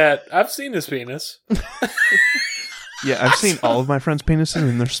at I've seen his penis. Yeah, I've seen all of my friends' penises,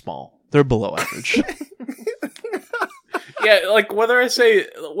 and they're small. They're below average. Yeah, like whether I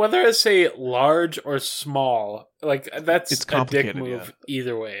say large or small, like that's a dick move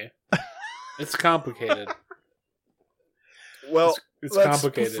either way. It's complicated. Well, it's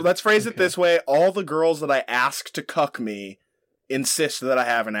complicated. Let's phrase it this way: all the girls that I ask to cuck me insist that I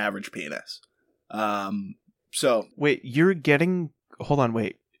have an average penis. So wait, you're getting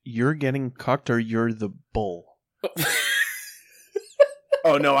cucked, or you're the bull?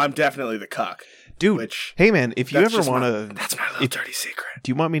 Oh no, I'm definitely the cuck. Dude, hey man, if you ever want to... That's my little dirty secret.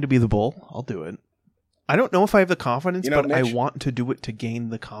 Do you want me to be the bull? I'll do it. I don't know if I have the confidence, but Mitch, I want to do it to gain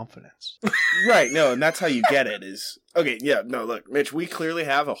the confidence. Right, no, and that's how you get it is... Okay, yeah, no, look, Mitch, we clearly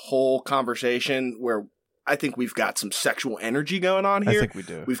have a whole conversation where I think we've got some sexual energy going on here. I think we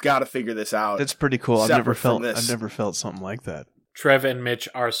do. We've got to figure this out. That's pretty cool. I've never felt something like that. Trev and Mitch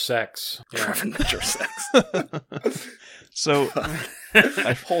are sex. Yeah. Trev and Mitch are sex. So,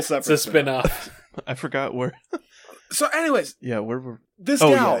 whole separate. It's a spinoff. I forgot where. So, anyways, yeah, where were this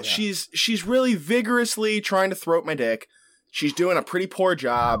gal? Yeah. She's really vigorously trying to throat my dick. She's doing a pretty poor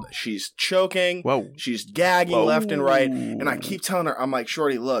job. She's choking. Whoa. She's gagging left and right. And I keep telling her, I'm like,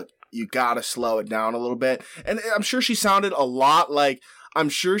 shorty, look, you gotta slow it down a little bit. And I'm sure she sounded a lot like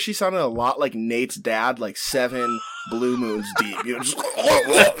Nate's dad, like 7 blue moons deep. You know, just,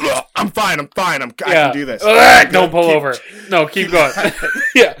 I'm fine. I can do this. Don't pull over. No, keep going.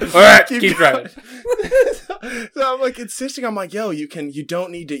 Yeah. All right, keep driving. So I'm like insisting. I'm like, yo, you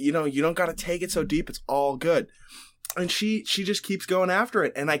don't need to, you don't got to take it so deep. It's all good. And she just keeps going after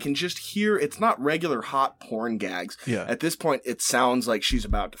it. And I can just hear, it's not regular hot porn gags. Yeah. At this point, it sounds like she's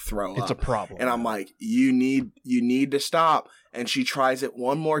about to throw up. It's a problem. And I'm like, you need to stop. And she tries it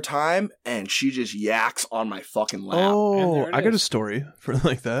one more time, and she just yaks on my fucking lap. Oh, I got a story for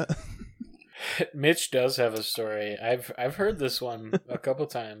like that. Mitch does have a story. I've heard this one a couple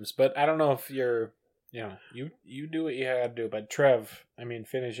times, but I don't know if you're, you do what you had to do. But Trev,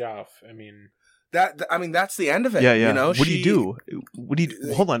 finish off. That's the end of it. Yeah, yeah. You know, what do you do?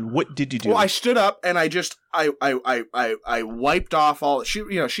 Hold on. What did you do? Well, I stood up and I wiped off all.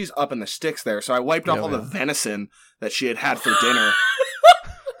 She's up in the sticks there, so I wiped off all the venison that she had for dinner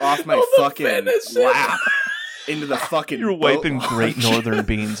off my fucking lap into the fucking. You're wiping Great Northern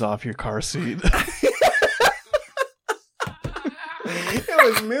beans off your car seat.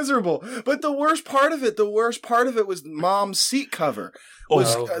 It was miserable. But the worst part of it was Mom's seat cover.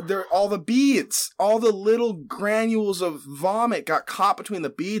 All the beads, all the little granules of vomit got caught between the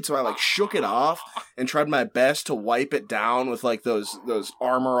beads, so I shook it off and tried my best to wipe it down with those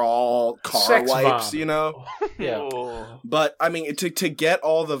Armor All car sex wipes, vomit. Yeah. But to get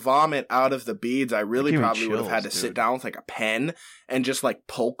all the vomit out of the beads, I really probably would have had to sit down with a pen and just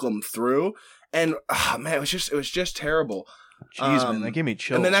poke them through. And man, it was just terrible. Jeez, man, that gave me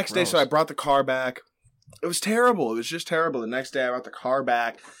chills. And the next day, so I brought the car back. It was terrible. It was just terrible. The next day, I brought the car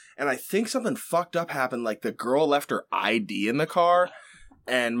back, and I think something fucked up happened. The girl left her ID in the car,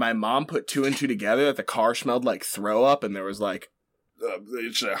 and my mom put 2 and 2 together that the car smelled like throw up, and there was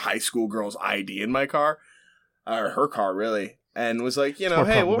it's a high school girl's ID in my car, or her car, really, and was like, hey,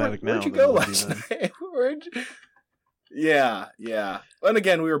 where'd you go last night? Yeah. And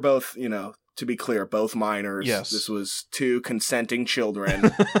again, we were both, to be clear, both minors. Yes. This was 2 consenting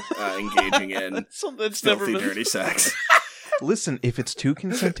children engaging in filthy, dirty sex. Listen, if it's 2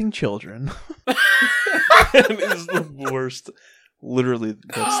 consenting children, it is the worst. Literally,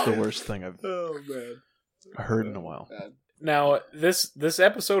 that's the worst thing I've heard in a while. Now, this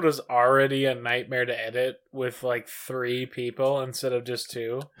episode was already a nightmare to edit with 3 people instead of just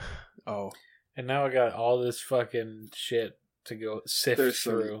 2. Oh. And now I got all this fucking shit to go sift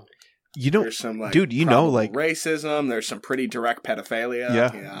through. There's some racism. There's some pretty direct pedophilia.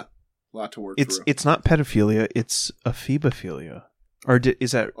 Yeah, a lot to work through. It's not pedophilia. It's ephebophilia, or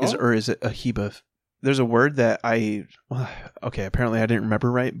is it a heba? There's a word that apparently I didn't remember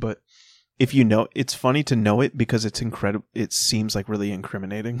right, but if you know, it's funny to know it because it's incredible. It seems really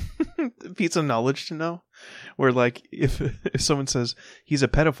incriminating piece of knowledge to know. Where if someone says he's a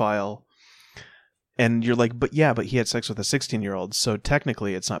pedophile. And you're but he had sex with a 16-year-old, so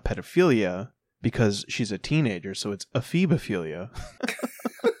technically it's not pedophilia because she's a teenager, so it's ephebophilia.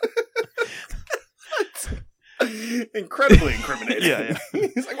 Incredibly incriminating. Yeah.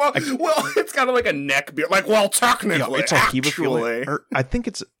 He's well, it's kind of like a neck beard. Technically, it's a hebophilia. I think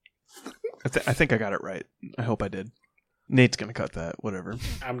it's. I think I got it right. I hope I did. Nate's gonna cut that. Whatever.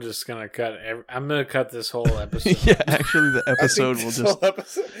 I'm just gonna cut. I'm gonna cut this whole episode. Yeah, actually, the episode will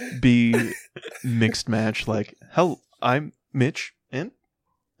just be mixed match. Hell, I'm Mitch, and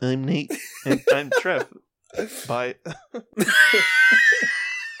I'm Nate, and I'm Trev. Bye.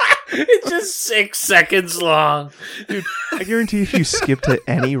 It's just 6 seconds long, dude. I guarantee if you skip to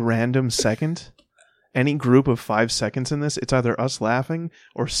any random second. Any group of 5 seconds in this, it's either us laughing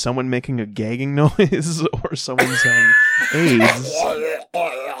or someone making a gagging noise or someone saying AIDS.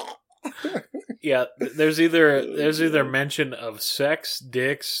 Yeah, there's either mention of sex,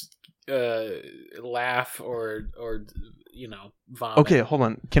 dicks, laugh, or vomit. Okay, hold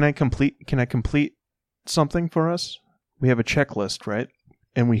on. Can I complete something for us? We have a checklist, right?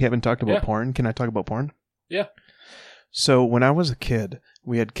 And we haven't talked about porn. Can I talk about porn? Yeah. So when I was a kid,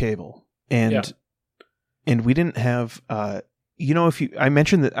 we had cable, and And we didn't have, I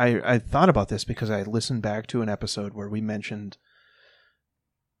mentioned that I thought about this because I listened back to an episode where we mentioned,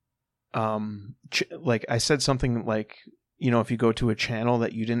 like I said something like, if you go to a channel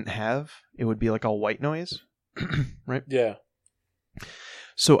that you didn't have, it would be like all white noise, right? Yeah.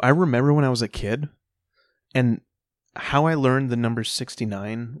 So I remember when I was a kid, and how I learned the number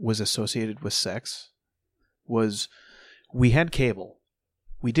 69 was associated with sex was we had cable.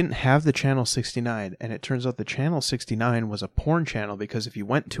 We didn't have the channel 69, and it turns out the channel 69 was a porn channel because if you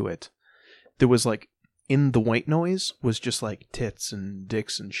went to it, there was like, in the white noise was just like tits and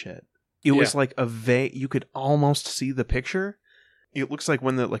dicks and shit. It was like you could almost see the picture. It looks like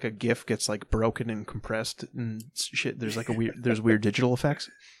when a GIF gets like broken and compressed and shit. There's like there's weird digital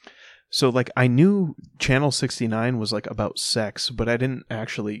effects. So like I knew channel 69 was like about sex, but I didn't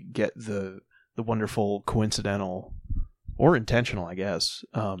actually get the wonderful coincidental or intentional, I guess,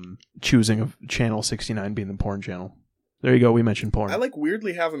 choosing of channel 69 being the porn channel. There you go. We mentioned porn. I like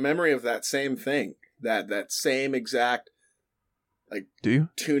weirdly have a memory of that same thing. That same exact, like, do you?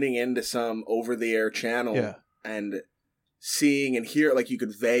 Tuning into some over-the-air channel and seeing and hear, like, you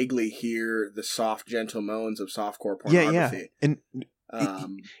could vaguely hear the soft, gentle moans of softcore pornography. Yeah.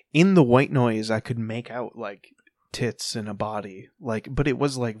 And in the white noise, I could make out, like, tits and a body. Like, but it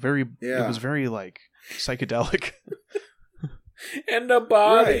was, like, it was very, like, psychedelic. And a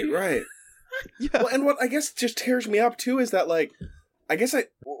body. Right. Yeah. Well, and what I guess just tears me up, too, is that, like,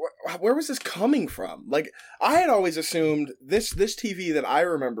 where was this coming from? Like, I had always assumed this TV that I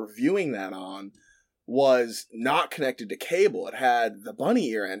remember viewing that on was not connected to cable. It had the bunny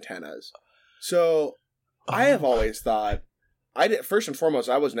ear antennas. So I have always thought, first and foremost,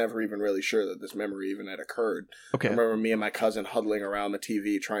 I was never even really sure that this memory even had occurred. Okay. I remember me and my cousin huddling around the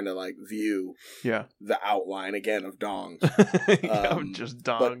TV trying to like view the outline again of dongs. Just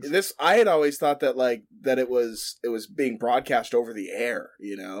dongs. But I had always thought that that it was being broadcast over the air,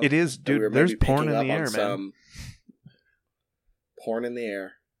 It is, dude. There's porn in the air, man. Porn in the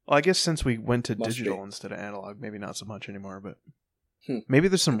air. Well, I guess since we went to digital instead of analog, maybe not so much anymore, but maybe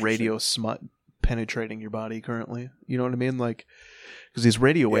there's some radio smut penetrating your body currently. You know what I mean? Like, because these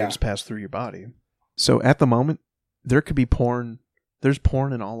radio waves pass through your body. So at the moment, there could be porn. There's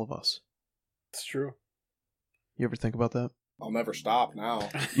porn in all of us. It's true. You ever think about that? I'll never stop now.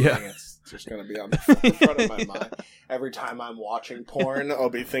 Yeah. It's just going to be on the front of my mind. Every time I'm watching porn, I'll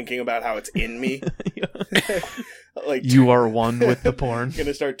be thinking about how it's in me. Like, you are one with the porn. I'm going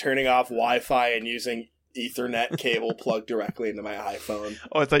to start turning off Wi-Fi and using Ethernet cable plugged directly into my iPhone.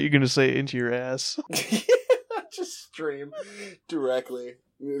 Oh, I thought you were going to say into your ass. Just stream directly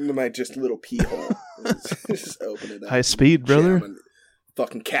into my just little pee hole. Just open it up. High speed, brother.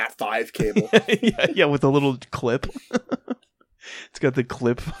 Fucking Cat 5 cable. yeah, with a little clip. It's got the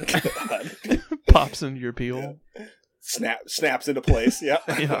clip. Pops into your pee hole. Snaps into place. Yeah.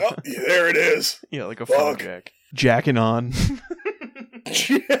 Oh, there it is. Yeah, like a phone jack. Jacking on.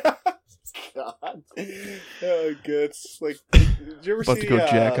 Yeah. God. Oh, good. It's like, did you ever about see... to go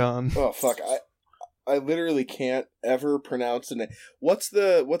jack on. Oh, fuck. I literally can't ever pronounce the name. What's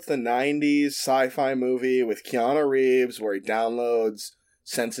the 90s sci-fi movie with Keanu Reeves where he downloads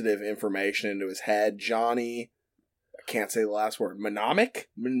sensitive information into his head? Johnny... I can't say the last word. Mnemonic?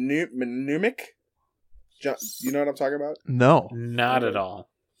 Mnemonic? You know what I'm talking about? No. Not at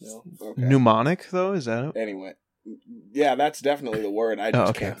all. No? Okay. Mnemonic, though? Is that it? Anyway. Yeah, that's definitely the word. I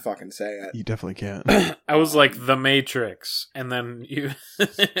just can't fucking say it. You definitely can't. I was like, The Matrix. And then you...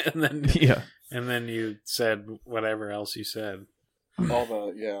 and then you said whatever else you said.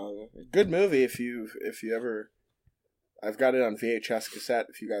 Good movie if you ever... I've got it on VHS cassette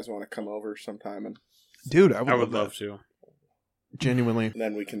if you guys want to come over sometime and... Dude, I would love to. Genuinely. And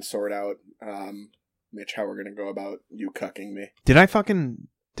then we can sort out, Mitch, how we're going to go about you cucking me. Did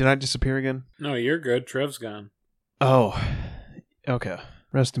I disappear again? No, you're good. Trev's gone. Oh, okay.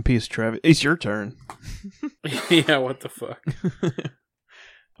 Rest in peace, Trev. It's your turn. Yeah, what the fuck?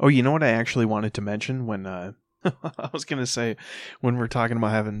 Oh, you know what I actually wanted to mention when, I was going to say, when we're talking about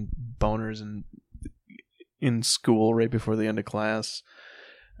having boners in school right before the end of class,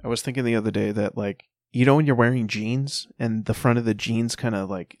 I was thinking the other day that, like, when you're wearing jeans and the front of the jeans kind of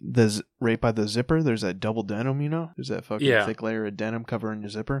like right by the zipper, there's that double denim, there's that fucking thick layer of denim covering your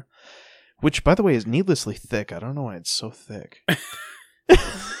zipper, which, by the way, is needlessly thick. I don't know why it's so thick.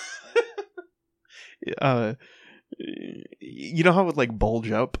 You know how it would like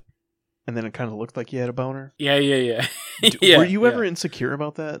bulge up and then it kind of looked like you had a boner? Yeah. Were you ever insecure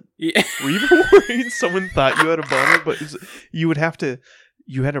about that? Yeah. Were you ever worried someone thought you had a boner, but you had to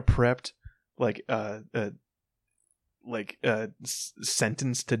prepped like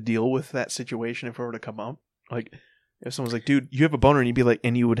sentence to deal with that situation if it were to come up. Like, if someone's like, dude, you have a boner, and you'd be like,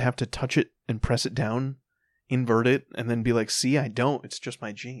 and you would have to touch it and press it down, invert it, and then be like, see, I don't. It's just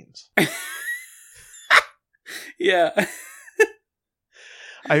my genes. Yeah.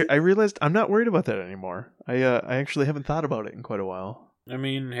 I realized I'm not worried about that anymore. I actually haven't thought about it in quite a while. I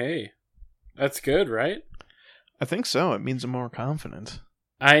mean, hey, that's good, right? I think so. It means I'm more confident.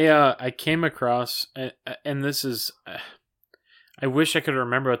 I came across, and this is, I wish I could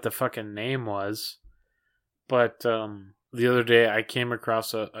remember what the fucking name was, but the other day I came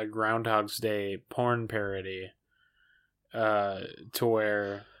across a Groundhog's Day porn parody, to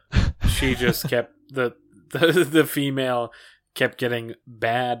where she just kept the female kept getting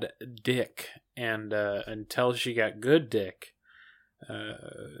bad dick, and until she got good dick,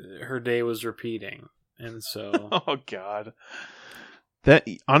 her day was repeating, and so oh god, that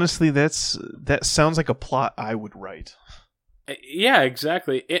honestly that sounds like a plot I would write. Yeah,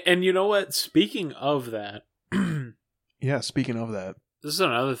 exactly. And you know what? Speaking of that, yeah, speaking of that, this is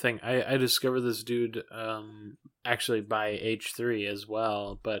another thing. I discovered this dude actually by H3 as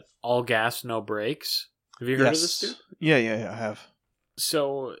well, but All Gas No Brakes. Have you heard of this dude? Yeah, I have.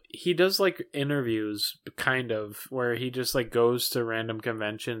 So he does like interviews, kind of, where he just like goes to random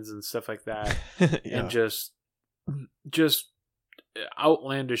conventions and stuff like that, yeah. And just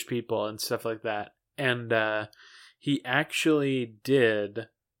outlandish people and stuff like that. And he actually did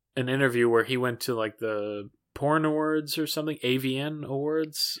an interview where he went to like the Porn Awards or something, AVN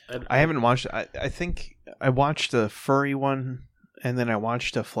Awards. I haven't watched. I think I watched a furry one, and then I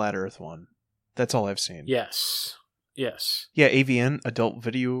watched a flat Earth one. That's all I've seen. Yes. Yeah, AVN, Adult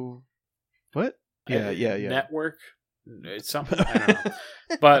Video. What? Yeah. Network. It's something. I don't know.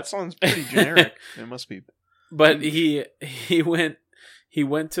 But that sounds pretty generic. It must be. But he went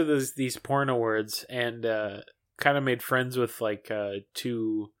to these porn awards and kind of made friends with like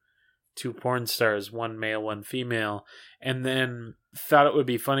two porn stars, one male, one female, and then thought it would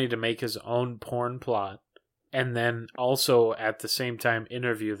be funny to make his own porn plot, and then also at the same time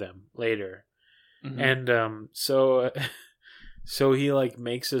interview them later. Mm-hmm. And so he like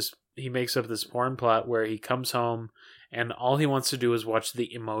makes up this porn plot where he comes home and all he wants to do is watch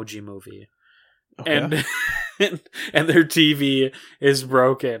the Emoji Movie. Okay. And their TV is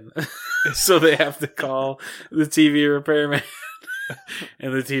broken. So they have to call the TV repairman.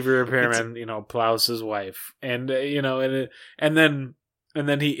 And the TV repairman, plows his wife. And and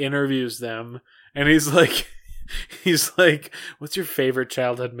then he interviews them, and he's like, what's your favorite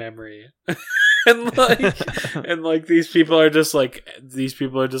childhood memory? and these people are just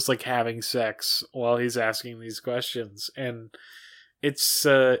like having sex while he's asking these questions, and it's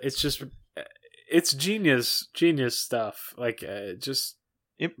genius stuff.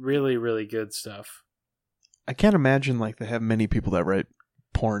 Really, really good stuff. I can't imagine they have many people that write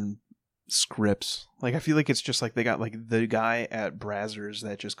porn scripts. I feel like it's just they got the guy at Brazzers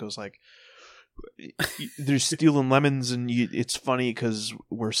that just goes they're stealing lemons, and it's funny because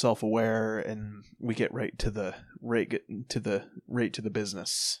we're self-aware and we get right to the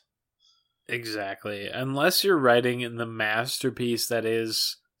business. Exactly. Unless you're writing in the masterpiece that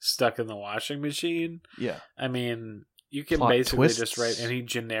is Stuck in the Washing Machine. Yeah. I mean, you can plot basically twists. Just write any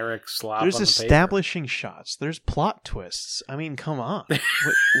generic slop. There's on the establishing paper. shots. There's plot twists. I mean, come on. what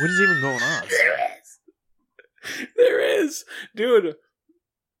is even going on? There is. Dude,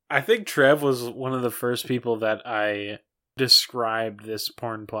 I think Trev was one of the first people that I described this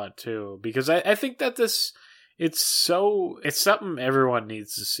porn plot to, because I think that it's something everyone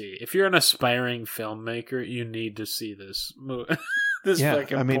needs to see. If you're an aspiring filmmaker, you need to see this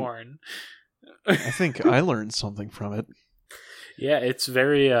fucking porn. I think I learned something from it. Yeah, it's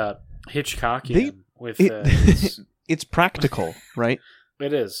very Hitchcockian. It's practical, right?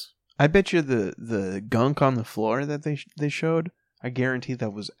 It is. I bet you the gunk on the floor that they showed, I guarantee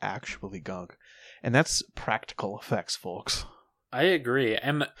that was actually gunk. And that's practical effects, folks. I agree.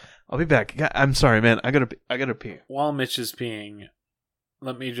 And I'll be back. I'm sorry, man. I gotta pee. While Mitch is peeing,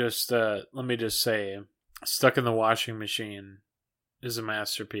 let me just say, Stuck in the Washing Machine is a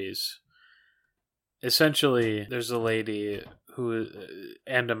masterpiece. Essentially, there's a lady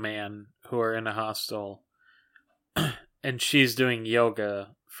and a man who are in a hostel, and she's doing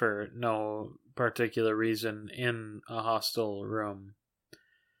yoga for no particular reason in a hostel room.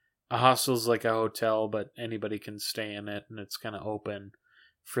 A hostel's like a hotel, but anybody can stay in it, and it's kind of open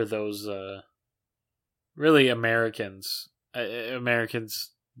for those really Americans.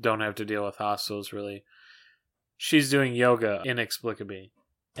 Americans don't have to deal with hostels, really. She's doing yoga inexplicably,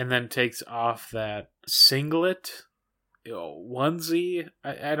 and then takes off that singlet, onesie.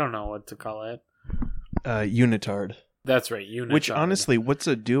 I don't know what to call it. Unitard. That's right, unitard. Which, honestly, what's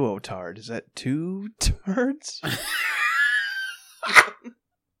a duotard? Is that 2 turds?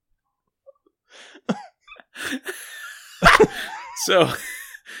 So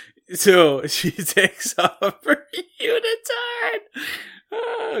she takes off her unitard.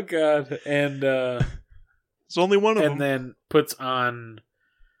 Oh god! And it's only one of them. And then puts on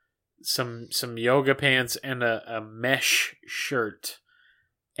some yoga pants and a mesh shirt.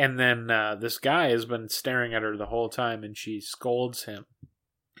 And then this guy has been staring at her the whole time, and she scolds him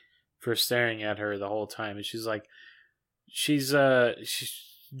for staring at her the whole time. And she's like, she's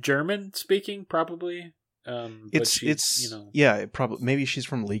German speaking, probably. Probably maybe she's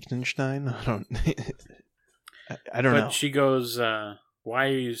from Liechtenstein. I don't know. But she goes, "Why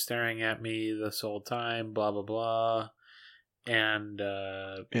are you staring at me this whole time?" Blah blah blah, and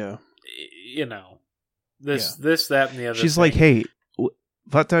this, that, and the other. She's like, "Hey,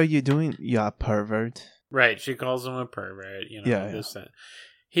 what are you doing, you pervert?" Right. She calls him a pervert. This, that.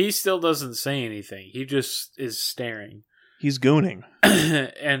 He still doesn't say anything. He just is staring. He's gooning.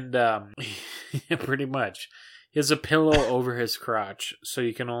 And pretty much. He has a pillow over his crotch, so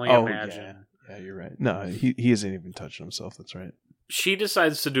you can only imagine. Yeah, you're right. No, he isn't even touching himself. That's right. She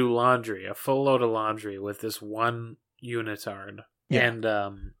decides to do laundry, a full load of laundry with this one unitard. Yeah. And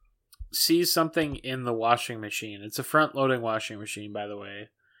sees something in the washing machine. It's a front-loading washing machine, by the way.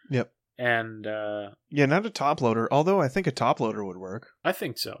 Yep. And not a top loader, although I think a top loader would work. I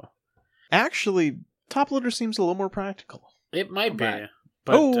think so. Actually, top loader seems a little more practical. It might be.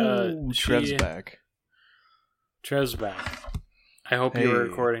 But Trev's back. Trev's back. I hope you were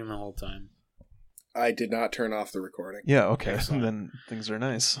recording the whole time. I did not turn off the recording. Yeah, okay. Then things are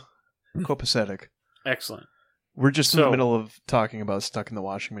nice. Copacetic. Excellent. We're just in the middle of talking about stuck in the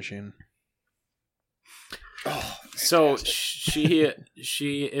washing machine. Oh, so she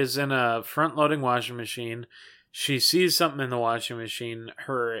is in a front-loading washing machine. She sees something in the washing machine.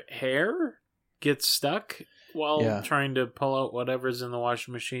 Her hair gets stuck while trying to pull out whatever's in the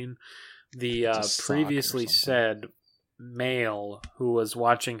washing machine. The previously said male who was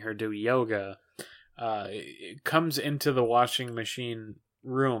watching her do yoga comes into the washing machine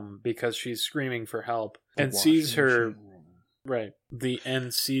room because she's screaming for help and sees her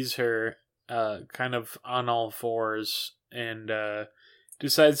sees her kind of on all fours and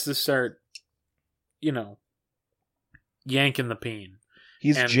decides to start yanking the peen.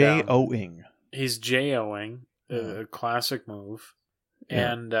 He's J-O-ing. He's J-O-ing, a classic move.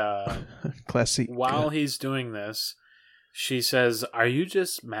 Yeah. And classic. While he's doing this, she says, "Are you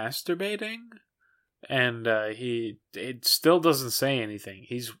just masturbating?" And he still doesn't say anything.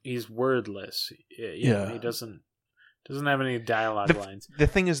 He's wordless. He doesn't have any dialogue lines. The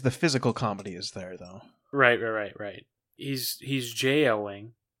thing is, the physical comedy is there, though. Right. He's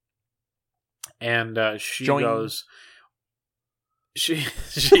J-O-ing, and she goes. She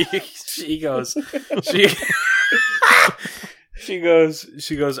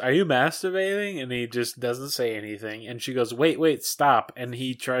goes, "Are you masturbating?" And he just doesn't say anything. And she goes, wait, stop. And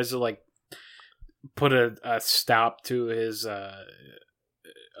he tries to put a stop to his,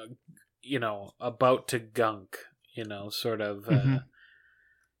 about to gunk, sort of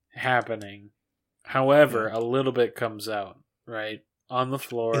happening. However, a little bit comes out, right? On the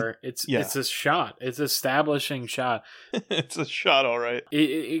floor. It's a shot. It's establishing shot. It's a shot, all right.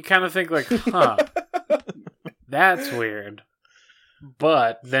 You kind of think that's weird.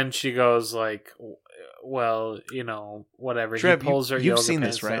 But then she goes whatever. Trev, he pulls her you've yoga seen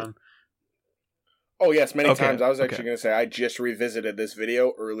pants this, right? down. Oh, yes, many times. I was actually going to say, I just revisited this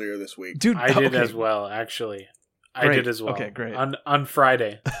video earlier this week. Dude, I did as well, actually. I did as well. Okay, great. On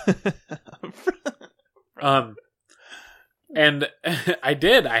Friday. And I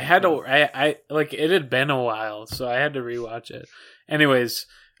did. I had to. It had been a while, so I had to rewatch it. Anyways,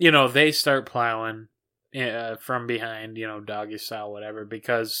 they start plowing from behind, doggy style, whatever,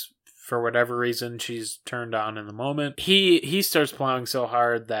 because for whatever reason she's turned on in the moment. He starts plowing so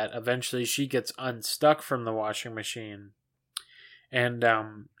hard that eventually she gets unstuck from the washing machine, and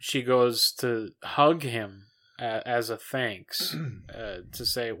she goes to hug him as a thanks to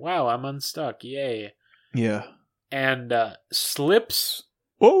say, "Wow, I'm unstuck! Yay!" Yeah. And slips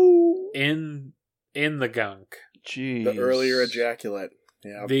in the gunk. Jeez. The earlier ejaculate.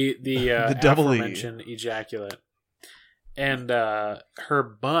 Yeah. The aforementioned ejaculate. And her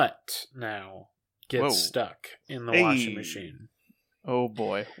butt now gets stuck in the washing machine. Oh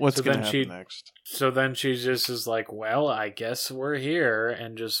boy. What's going to happen next? So then she just is like, well, I guess we're here,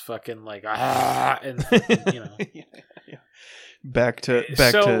 and just fucking and Back to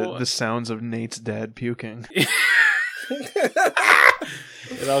the sounds of Nate's dad puking.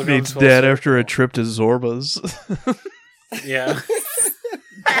 Nate's dad after a trip to Zorba's. Yeah.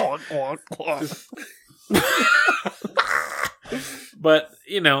 But,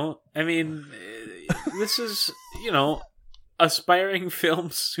 I mean, this is, aspiring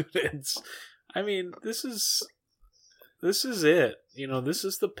film students. I mean, this is it. This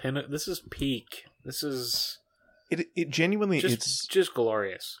is the this is peak. This is it genuinely it's just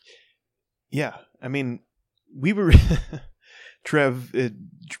glorious. Yeah. I mean, we were Trev,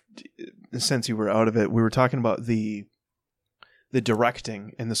 since you were out of it, we were talking about the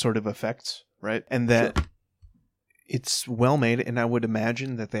directing and the sort of effects, right? And that it's well made, and I would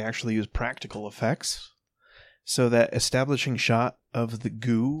imagine that they actually use practical effects. So that establishing shot of the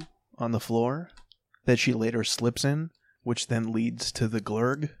goo on the floor that she later slips in, which then leads to the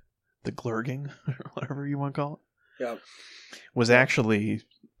glurging, or whatever you want to call it, was actually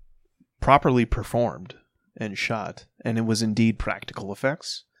properly performed and shot, and it was indeed practical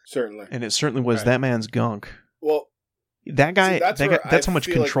effects. Certainly. And it certainly was that man's gunk. Well, that guy, that's how much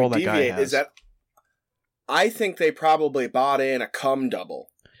control that guy has. Is that I think they probably bought in a cum double.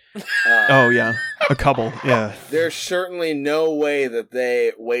 Oh, yeah. A couple, yeah. There's certainly no way that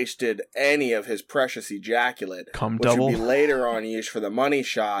they wasted any of his precious ejaculate, cum which double? would be later on used for the money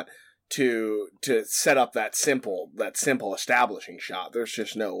shot to set up that simple establishing shot. There's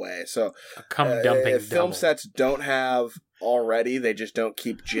just no way. So a cum dumping if film sets don't have already, they just don't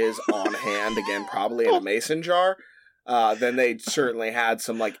keep jizz on hand, again, probably in a mason jar, then they certainly had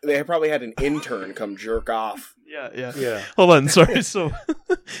some, they probably had an intern come jerk off. Yeah. Hold on, sorry. So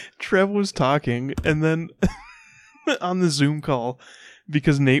Trev was talking, and then on the Zoom call,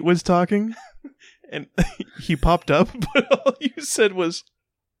 because Nate was talking, and he popped up, but all you said was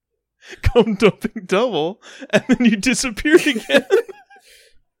cum dumping double, and then you disappeared again. It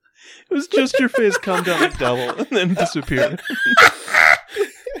was just your face, cum dumping double, and then disappeared.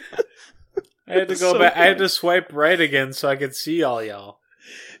 I had to go back. Funny. I had to swipe right again so I could see all y'all.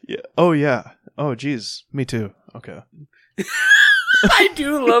 Yeah. Oh, yeah. Oh, geez. Me too. Okay. I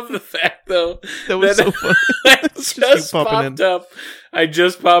do love the fact, though, that was so funny. I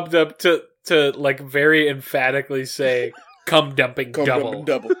just popped up to very emphatically say, "Cum dumping double."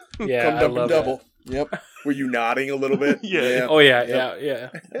 Yeah, cum dumping double. That. Yep. Were you nodding a little bit? Yeah. Oh yeah.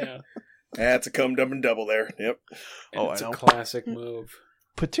 That's a cum dumping double there. Yep. It's a classic move.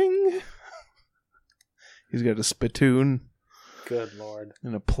 Pating. He's got a spittoon. Good Lord.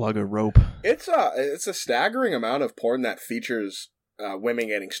 And a plug of rope. It's a staggering amount of porn that features women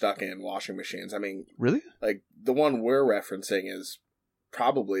getting stuck in washing machines. I mean, really? Like, the one we're referencing is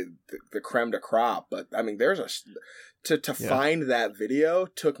probably the creme de crop, but I mean, there's to find that video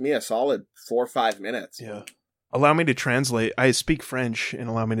took me a solid 4 or 5 minutes. Yeah. Allow me to translate. I speak French, and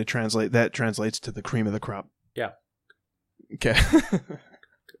allow me to translate. That translates to the cream of the crop. Yeah. Okay.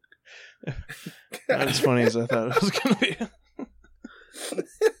 Not as funny as I thought it was going to be.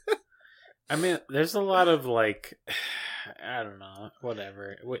 I mean, there's a lot of I don't know,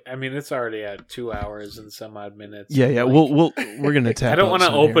 whatever. I mean, it's already at 2 hours and some odd minutes. Yeah. We're gonna tap. I don't want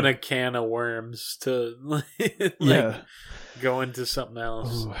to open a can of worms to go into something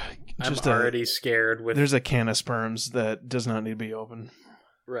else. Ooh, I'm already scared. There's a can of sperms that does not need to be opened.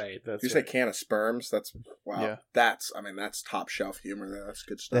 Right. That's you say can of sperms? That's wow. Yeah. That's top shelf humor there. That's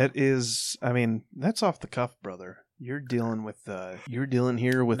good stuff. That is. I mean, that's off the cuff, brother. You're dealing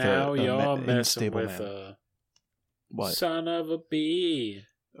here with now you're messing with man. What? Son of a bee.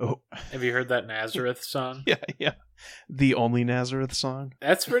 Oh, have you heard that Nazareth song? Yeah. The only Nazareth song.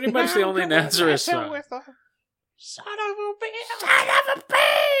 That's pretty much the only Nazareth song. With a son of a bee. Son of a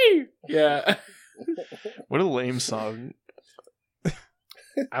bee. Yeah. What a lame song.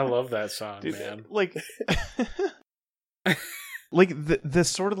 I love that song, dude, man. The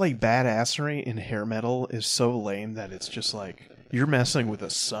sort of badassery in hair metal is so lame that it's just you're messing with a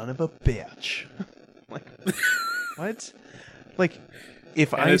son of a bitch. What?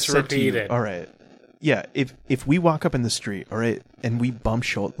 If I said to you, all right, yeah, if we walk up in the street, all right, and we bump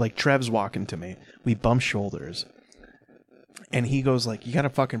shoulders, Trev's walking to me, we bump shoulders, and he goes you got a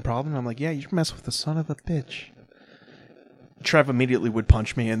fucking problem? I'm yeah, you're messing with the son of a bitch. Trev immediately would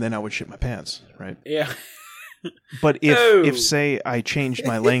punch me, and then I would shit my pants, right? Yeah. But if say I changed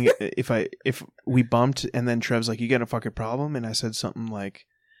my language, if we bumped and then Trev's you got a fucking problem, and I said something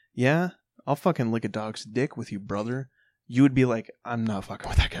yeah, I'll fucking lick a dog's dick with you, brother, you would be I'm not fucking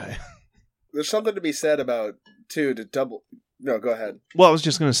with that guy. There's something to be said about to double. No, go ahead. Well, I was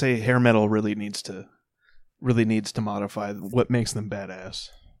just gonna say hair metal really needs to modify what makes them badass.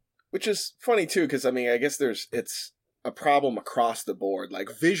 Which is funny too, because I mean, I guess it's a problem across the board.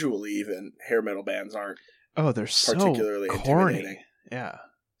 Visually, even hair metal bands aren't. Oh, they're so particularly corny. Yeah.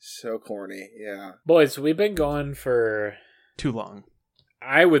 So corny, yeah. Boys, we've been going for too long.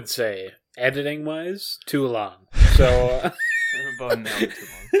 I would say, editing wise, too long. So about an hour too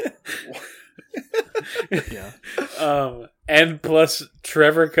long. Yeah. And plus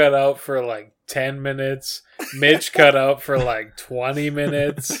Trevor cut out for like 10 minutes. Mitch cut out for like 20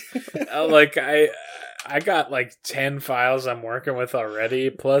 minutes. Like I got like 10 files I'm working with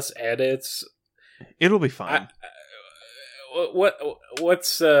already, plus edits. It'll be fine. Let's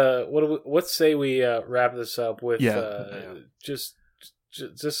say we wrap this up with just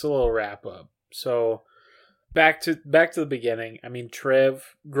a little wrap up. So back to the beginning. I mean,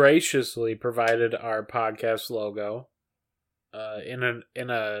 Trev graciously provided our podcast logo in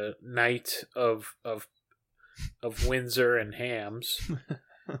a night of Windsor and hams,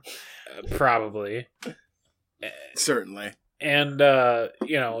 probably, certainly. And,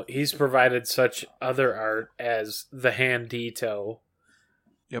 he's provided such other art as the Handito.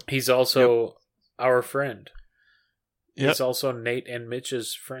 Yep. He's also our friend. Yep. He's also Nate and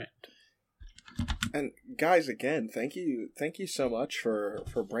Mitch's friend. And guys, again, thank you so much for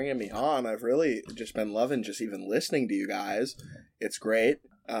bringing me on. I've really just been loving just even listening to you guys. It's great.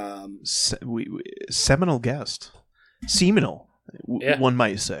 Seminal guest. Seminal. One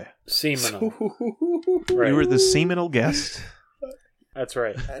might say. Seminal. Right. You were the seminal guest. That's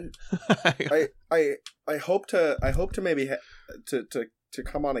right. And I hope to maybe to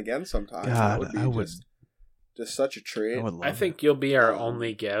come on again sometime. God, that would be just such a treat. I think you'll be our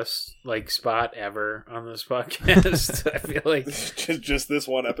only guest spot ever on this podcast. I feel like just this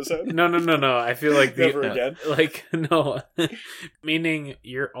one episode. No. I feel like never again. No, meaning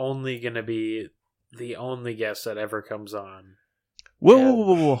you're only gonna be the only guest that ever comes on.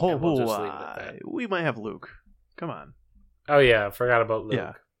 Whoa, hold on. We might have Luke. Come on. Oh yeah, I forgot about Luke.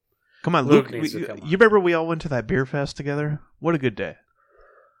 Yeah. Come on, Luke Luke. needs to come on. You remember we all went to that beer fest together? What a good day.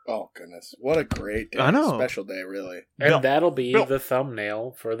 Oh goodness, what a great day! I know, special day, really. And that'll be the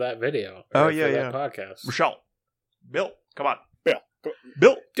thumbnail for that video. That podcast. Michelle, Bill, come on,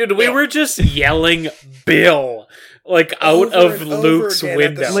 Bill. Dude, we were just yelling Bill out of Luke's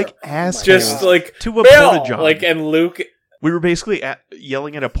window, just like to a Bill, porta-john. And Luke. We were basically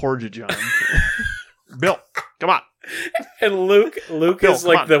yelling at a porta-john. Bill, come on. And Luke Bill, is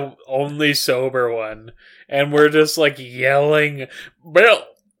the only sober one, and we're just yelling, Bill.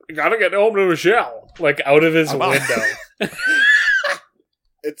 Gotta get home to Michelle, out of his window.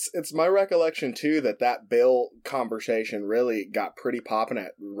 It's my recollection too that Bill conversation really got pretty popping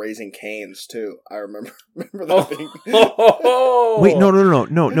at Raising Cane's too. I remember that being. Wait,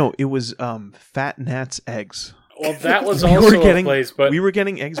 no. It was Fat Nat's eggs. Well, that was also a place, but we were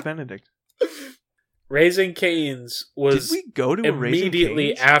getting Eggs Benedict. Raising Cane's was. Did we go to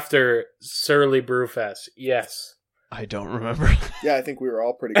immediately after Surly Brewfest? Yes. I don't remember. Yeah, I think we were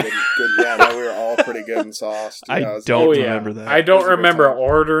all pretty good. Yeah, no, we were all pretty good and sauced. I don't remember that. I don't remember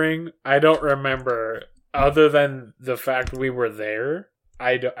ordering. I don't remember, other than the fact we were there.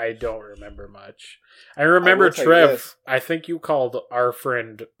 I don't remember much. I remember Trev. I think you called our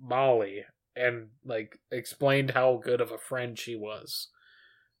friend Molly and explained how good of a friend she was.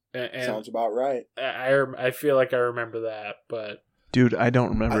 And sounds about right. I feel like I remember that, but. Dude, I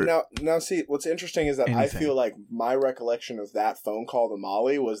don't remember. Now, see, what's interesting is that I feel like my recollection of that phone call to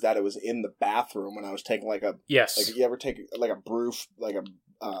Molly was that it was in the bathroom when I was taking yes. If you ever take a brew,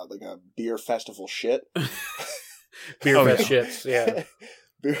 a beer festival shit. Beer fest shits, yeah.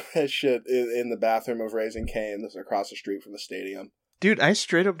 Beer fest shit in the bathroom of Raising Cane's across the street from the stadium. Dude, I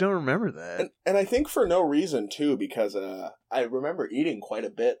straight up don't remember that. And I think for no reason too, because I remember eating quite a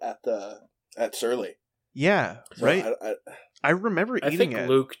bit at Surly. Yeah, so right. I remember eating it. I think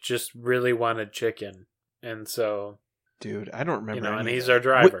Luke just really wanted chicken, and so... Dude, I don't remember and he's our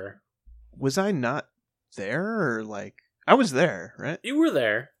driver. Was I not there, or I was there, right? You were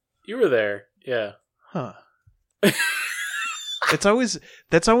there, yeah. Huh. That's always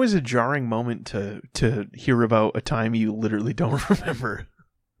a jarring moment to hear about a time you literally don't remember.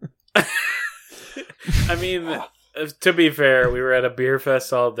 I mean... To be fair, we were at a beer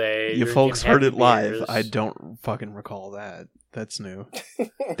fest all day. You folks heard it live. I don't fucking recall that. That's new.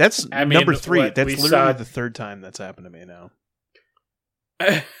 That's number 3. That's literally the third time that's happened to me now.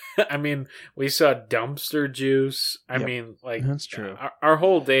 I mean, we saw Dumpster Juice. I mean, that's true. Our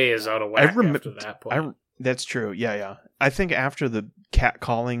whole day is out of whack after that point. That's true. Yeah. I think after the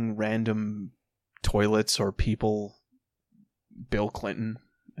catcalling random toilets or people, Bill Clinton,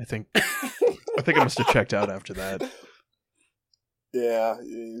 I think I must have checked out after that. Yeah,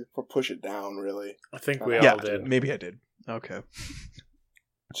 you push it down, really. I think we all did. Maybe I did. Okay.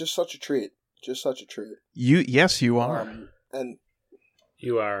 Just such a treat. You are. And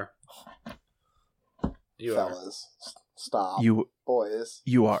You are. Fellas, stop. Boys.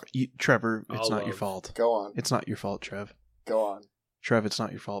 You are. Trevor, it's not your fault. Go on. It's not your fault, Trev. Go on. Trev, it's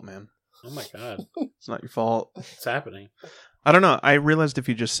not your fault, man. Oh my god. It's not your fault. What's happening? I don't know. I realized if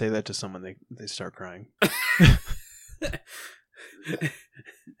you just say that to someone, they start crying.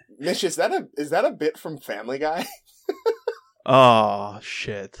 Mitch, is that a bit from Family Guy? Oh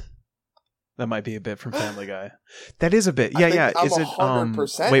shit. That might be a bit from Family Guy. That is a bit. Yeah. I'm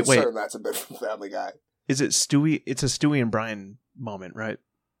 100% certain that's a bit from Family Guy. Is it Stewie? It's a Stewie and Brian moment, right?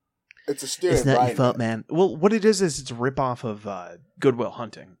 It's a Stewie and Brian. It's not your fault, man. Well, what it is it's a ripoff of Good Will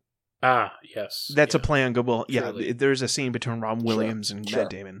Hunting. Ah, yes. That's a play on Good Will. Yeah, there's a scene between Robin Williams and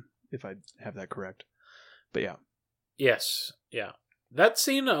Matt Damon, if I have that correct. But yeah. Yes, yeah. That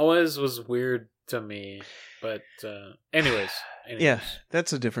scene always was weird to me, but anyways. Yeah,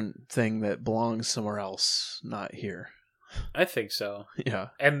 that's a different thing that belongs somewhere else, not here. I think so. Yeah.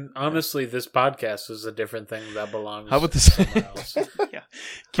 And honestly, this podcast is a different thing that belongs How about this? somewhere else. Yeah.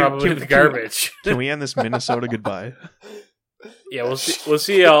 Probably the garbage. Can we end this Minnesota goodbye? Yeah, we'll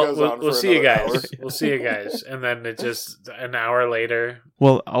see y'all. We'll see you guys. Hour. We'll see you guys. And then it just an hour later.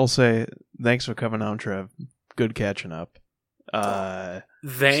 Well, I'll say thanks for coming on, Trev. Good catching up.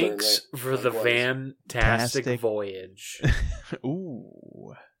 Thanks for the fantastic voyage.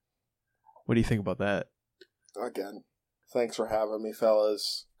 Ooh. What do you think about that? Again, thanks for having me,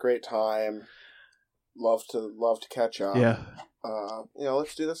 fellas. Great time. Love to catch up. Yeah.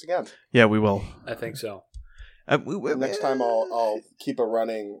 Let's do this again. Yeah, we will. I think so. Next time I'll keep a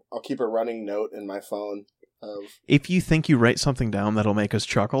running note in my phone of if you think you write something down that'll make us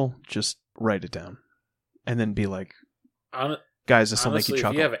chuckle, just write it down. And then be like, guys, this will make you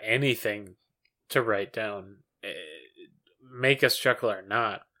chuckle. If you have anything to write down, make us chuckle or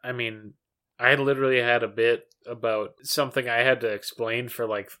not. I mean, I literally had a bit about something I had to explain for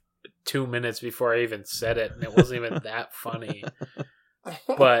like 2 minutes before I even said it, and it wasn't even that funny.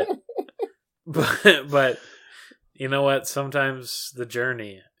 But you know what? Sometimes the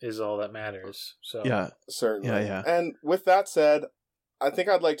journey is all that matters. So yeah, certainly. Yeah. And with that said, I think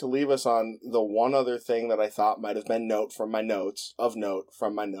I'd like to leave us on the one other thing that I thought might have been note from my notes.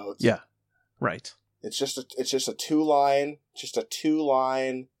 Yeah, right. It's just a two line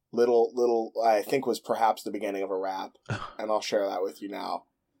little. I think was perhaps the beginning of a rap, and I'll share that with you now.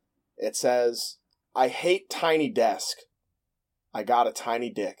 It says, "I hate tiny desk. I got a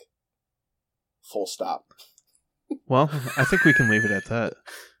tiny dick. Full stop." Well, I think we can leave it at that.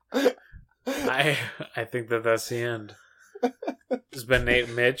 I think that's the end. It's been Nate,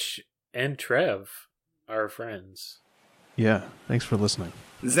 Mitch, and Trev, our friends. Yeah, thanks for listening.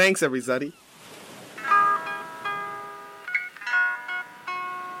 Thanks, everybody.